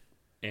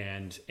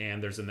 and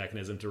there's a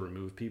mechanism to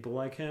remove people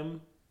like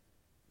him,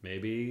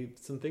 maybe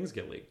some things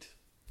get leaked.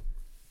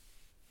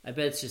 I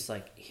bet it's just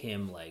like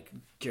him like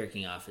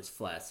jerking off his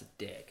flaccid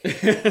dick.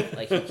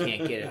 Like he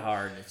can't get it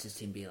hard. It's just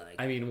him being like,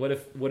 I mean, what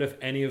if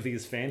any of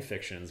these fan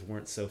fictions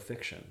weren't so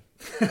fiction?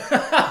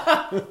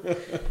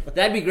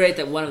 That'd be great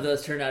that one of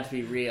those turned out to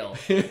be real.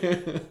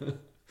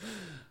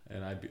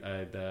 And I'd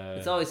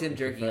it's always him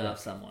jerking off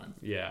someone.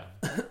 Yeah.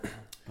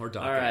 Or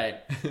dog. All right.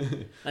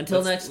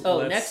 Until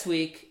next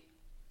week,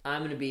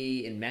 I'm going to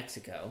be in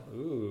Mexico.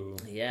 Ooh.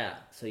 Yeah.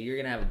 So you're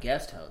going to have a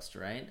guest host,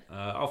 right?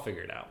 I'll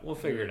figure it out. We'll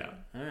figure it out.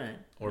 All right.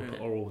 Or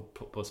we'll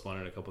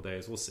postpone it a couple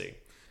days. We'll see.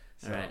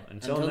 So, all right.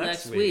 Until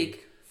next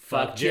week,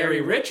 fuck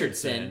Jerry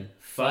Richardson,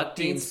 fuck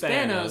Dean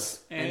Spanos,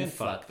 and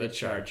fuck the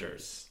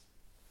Chargers.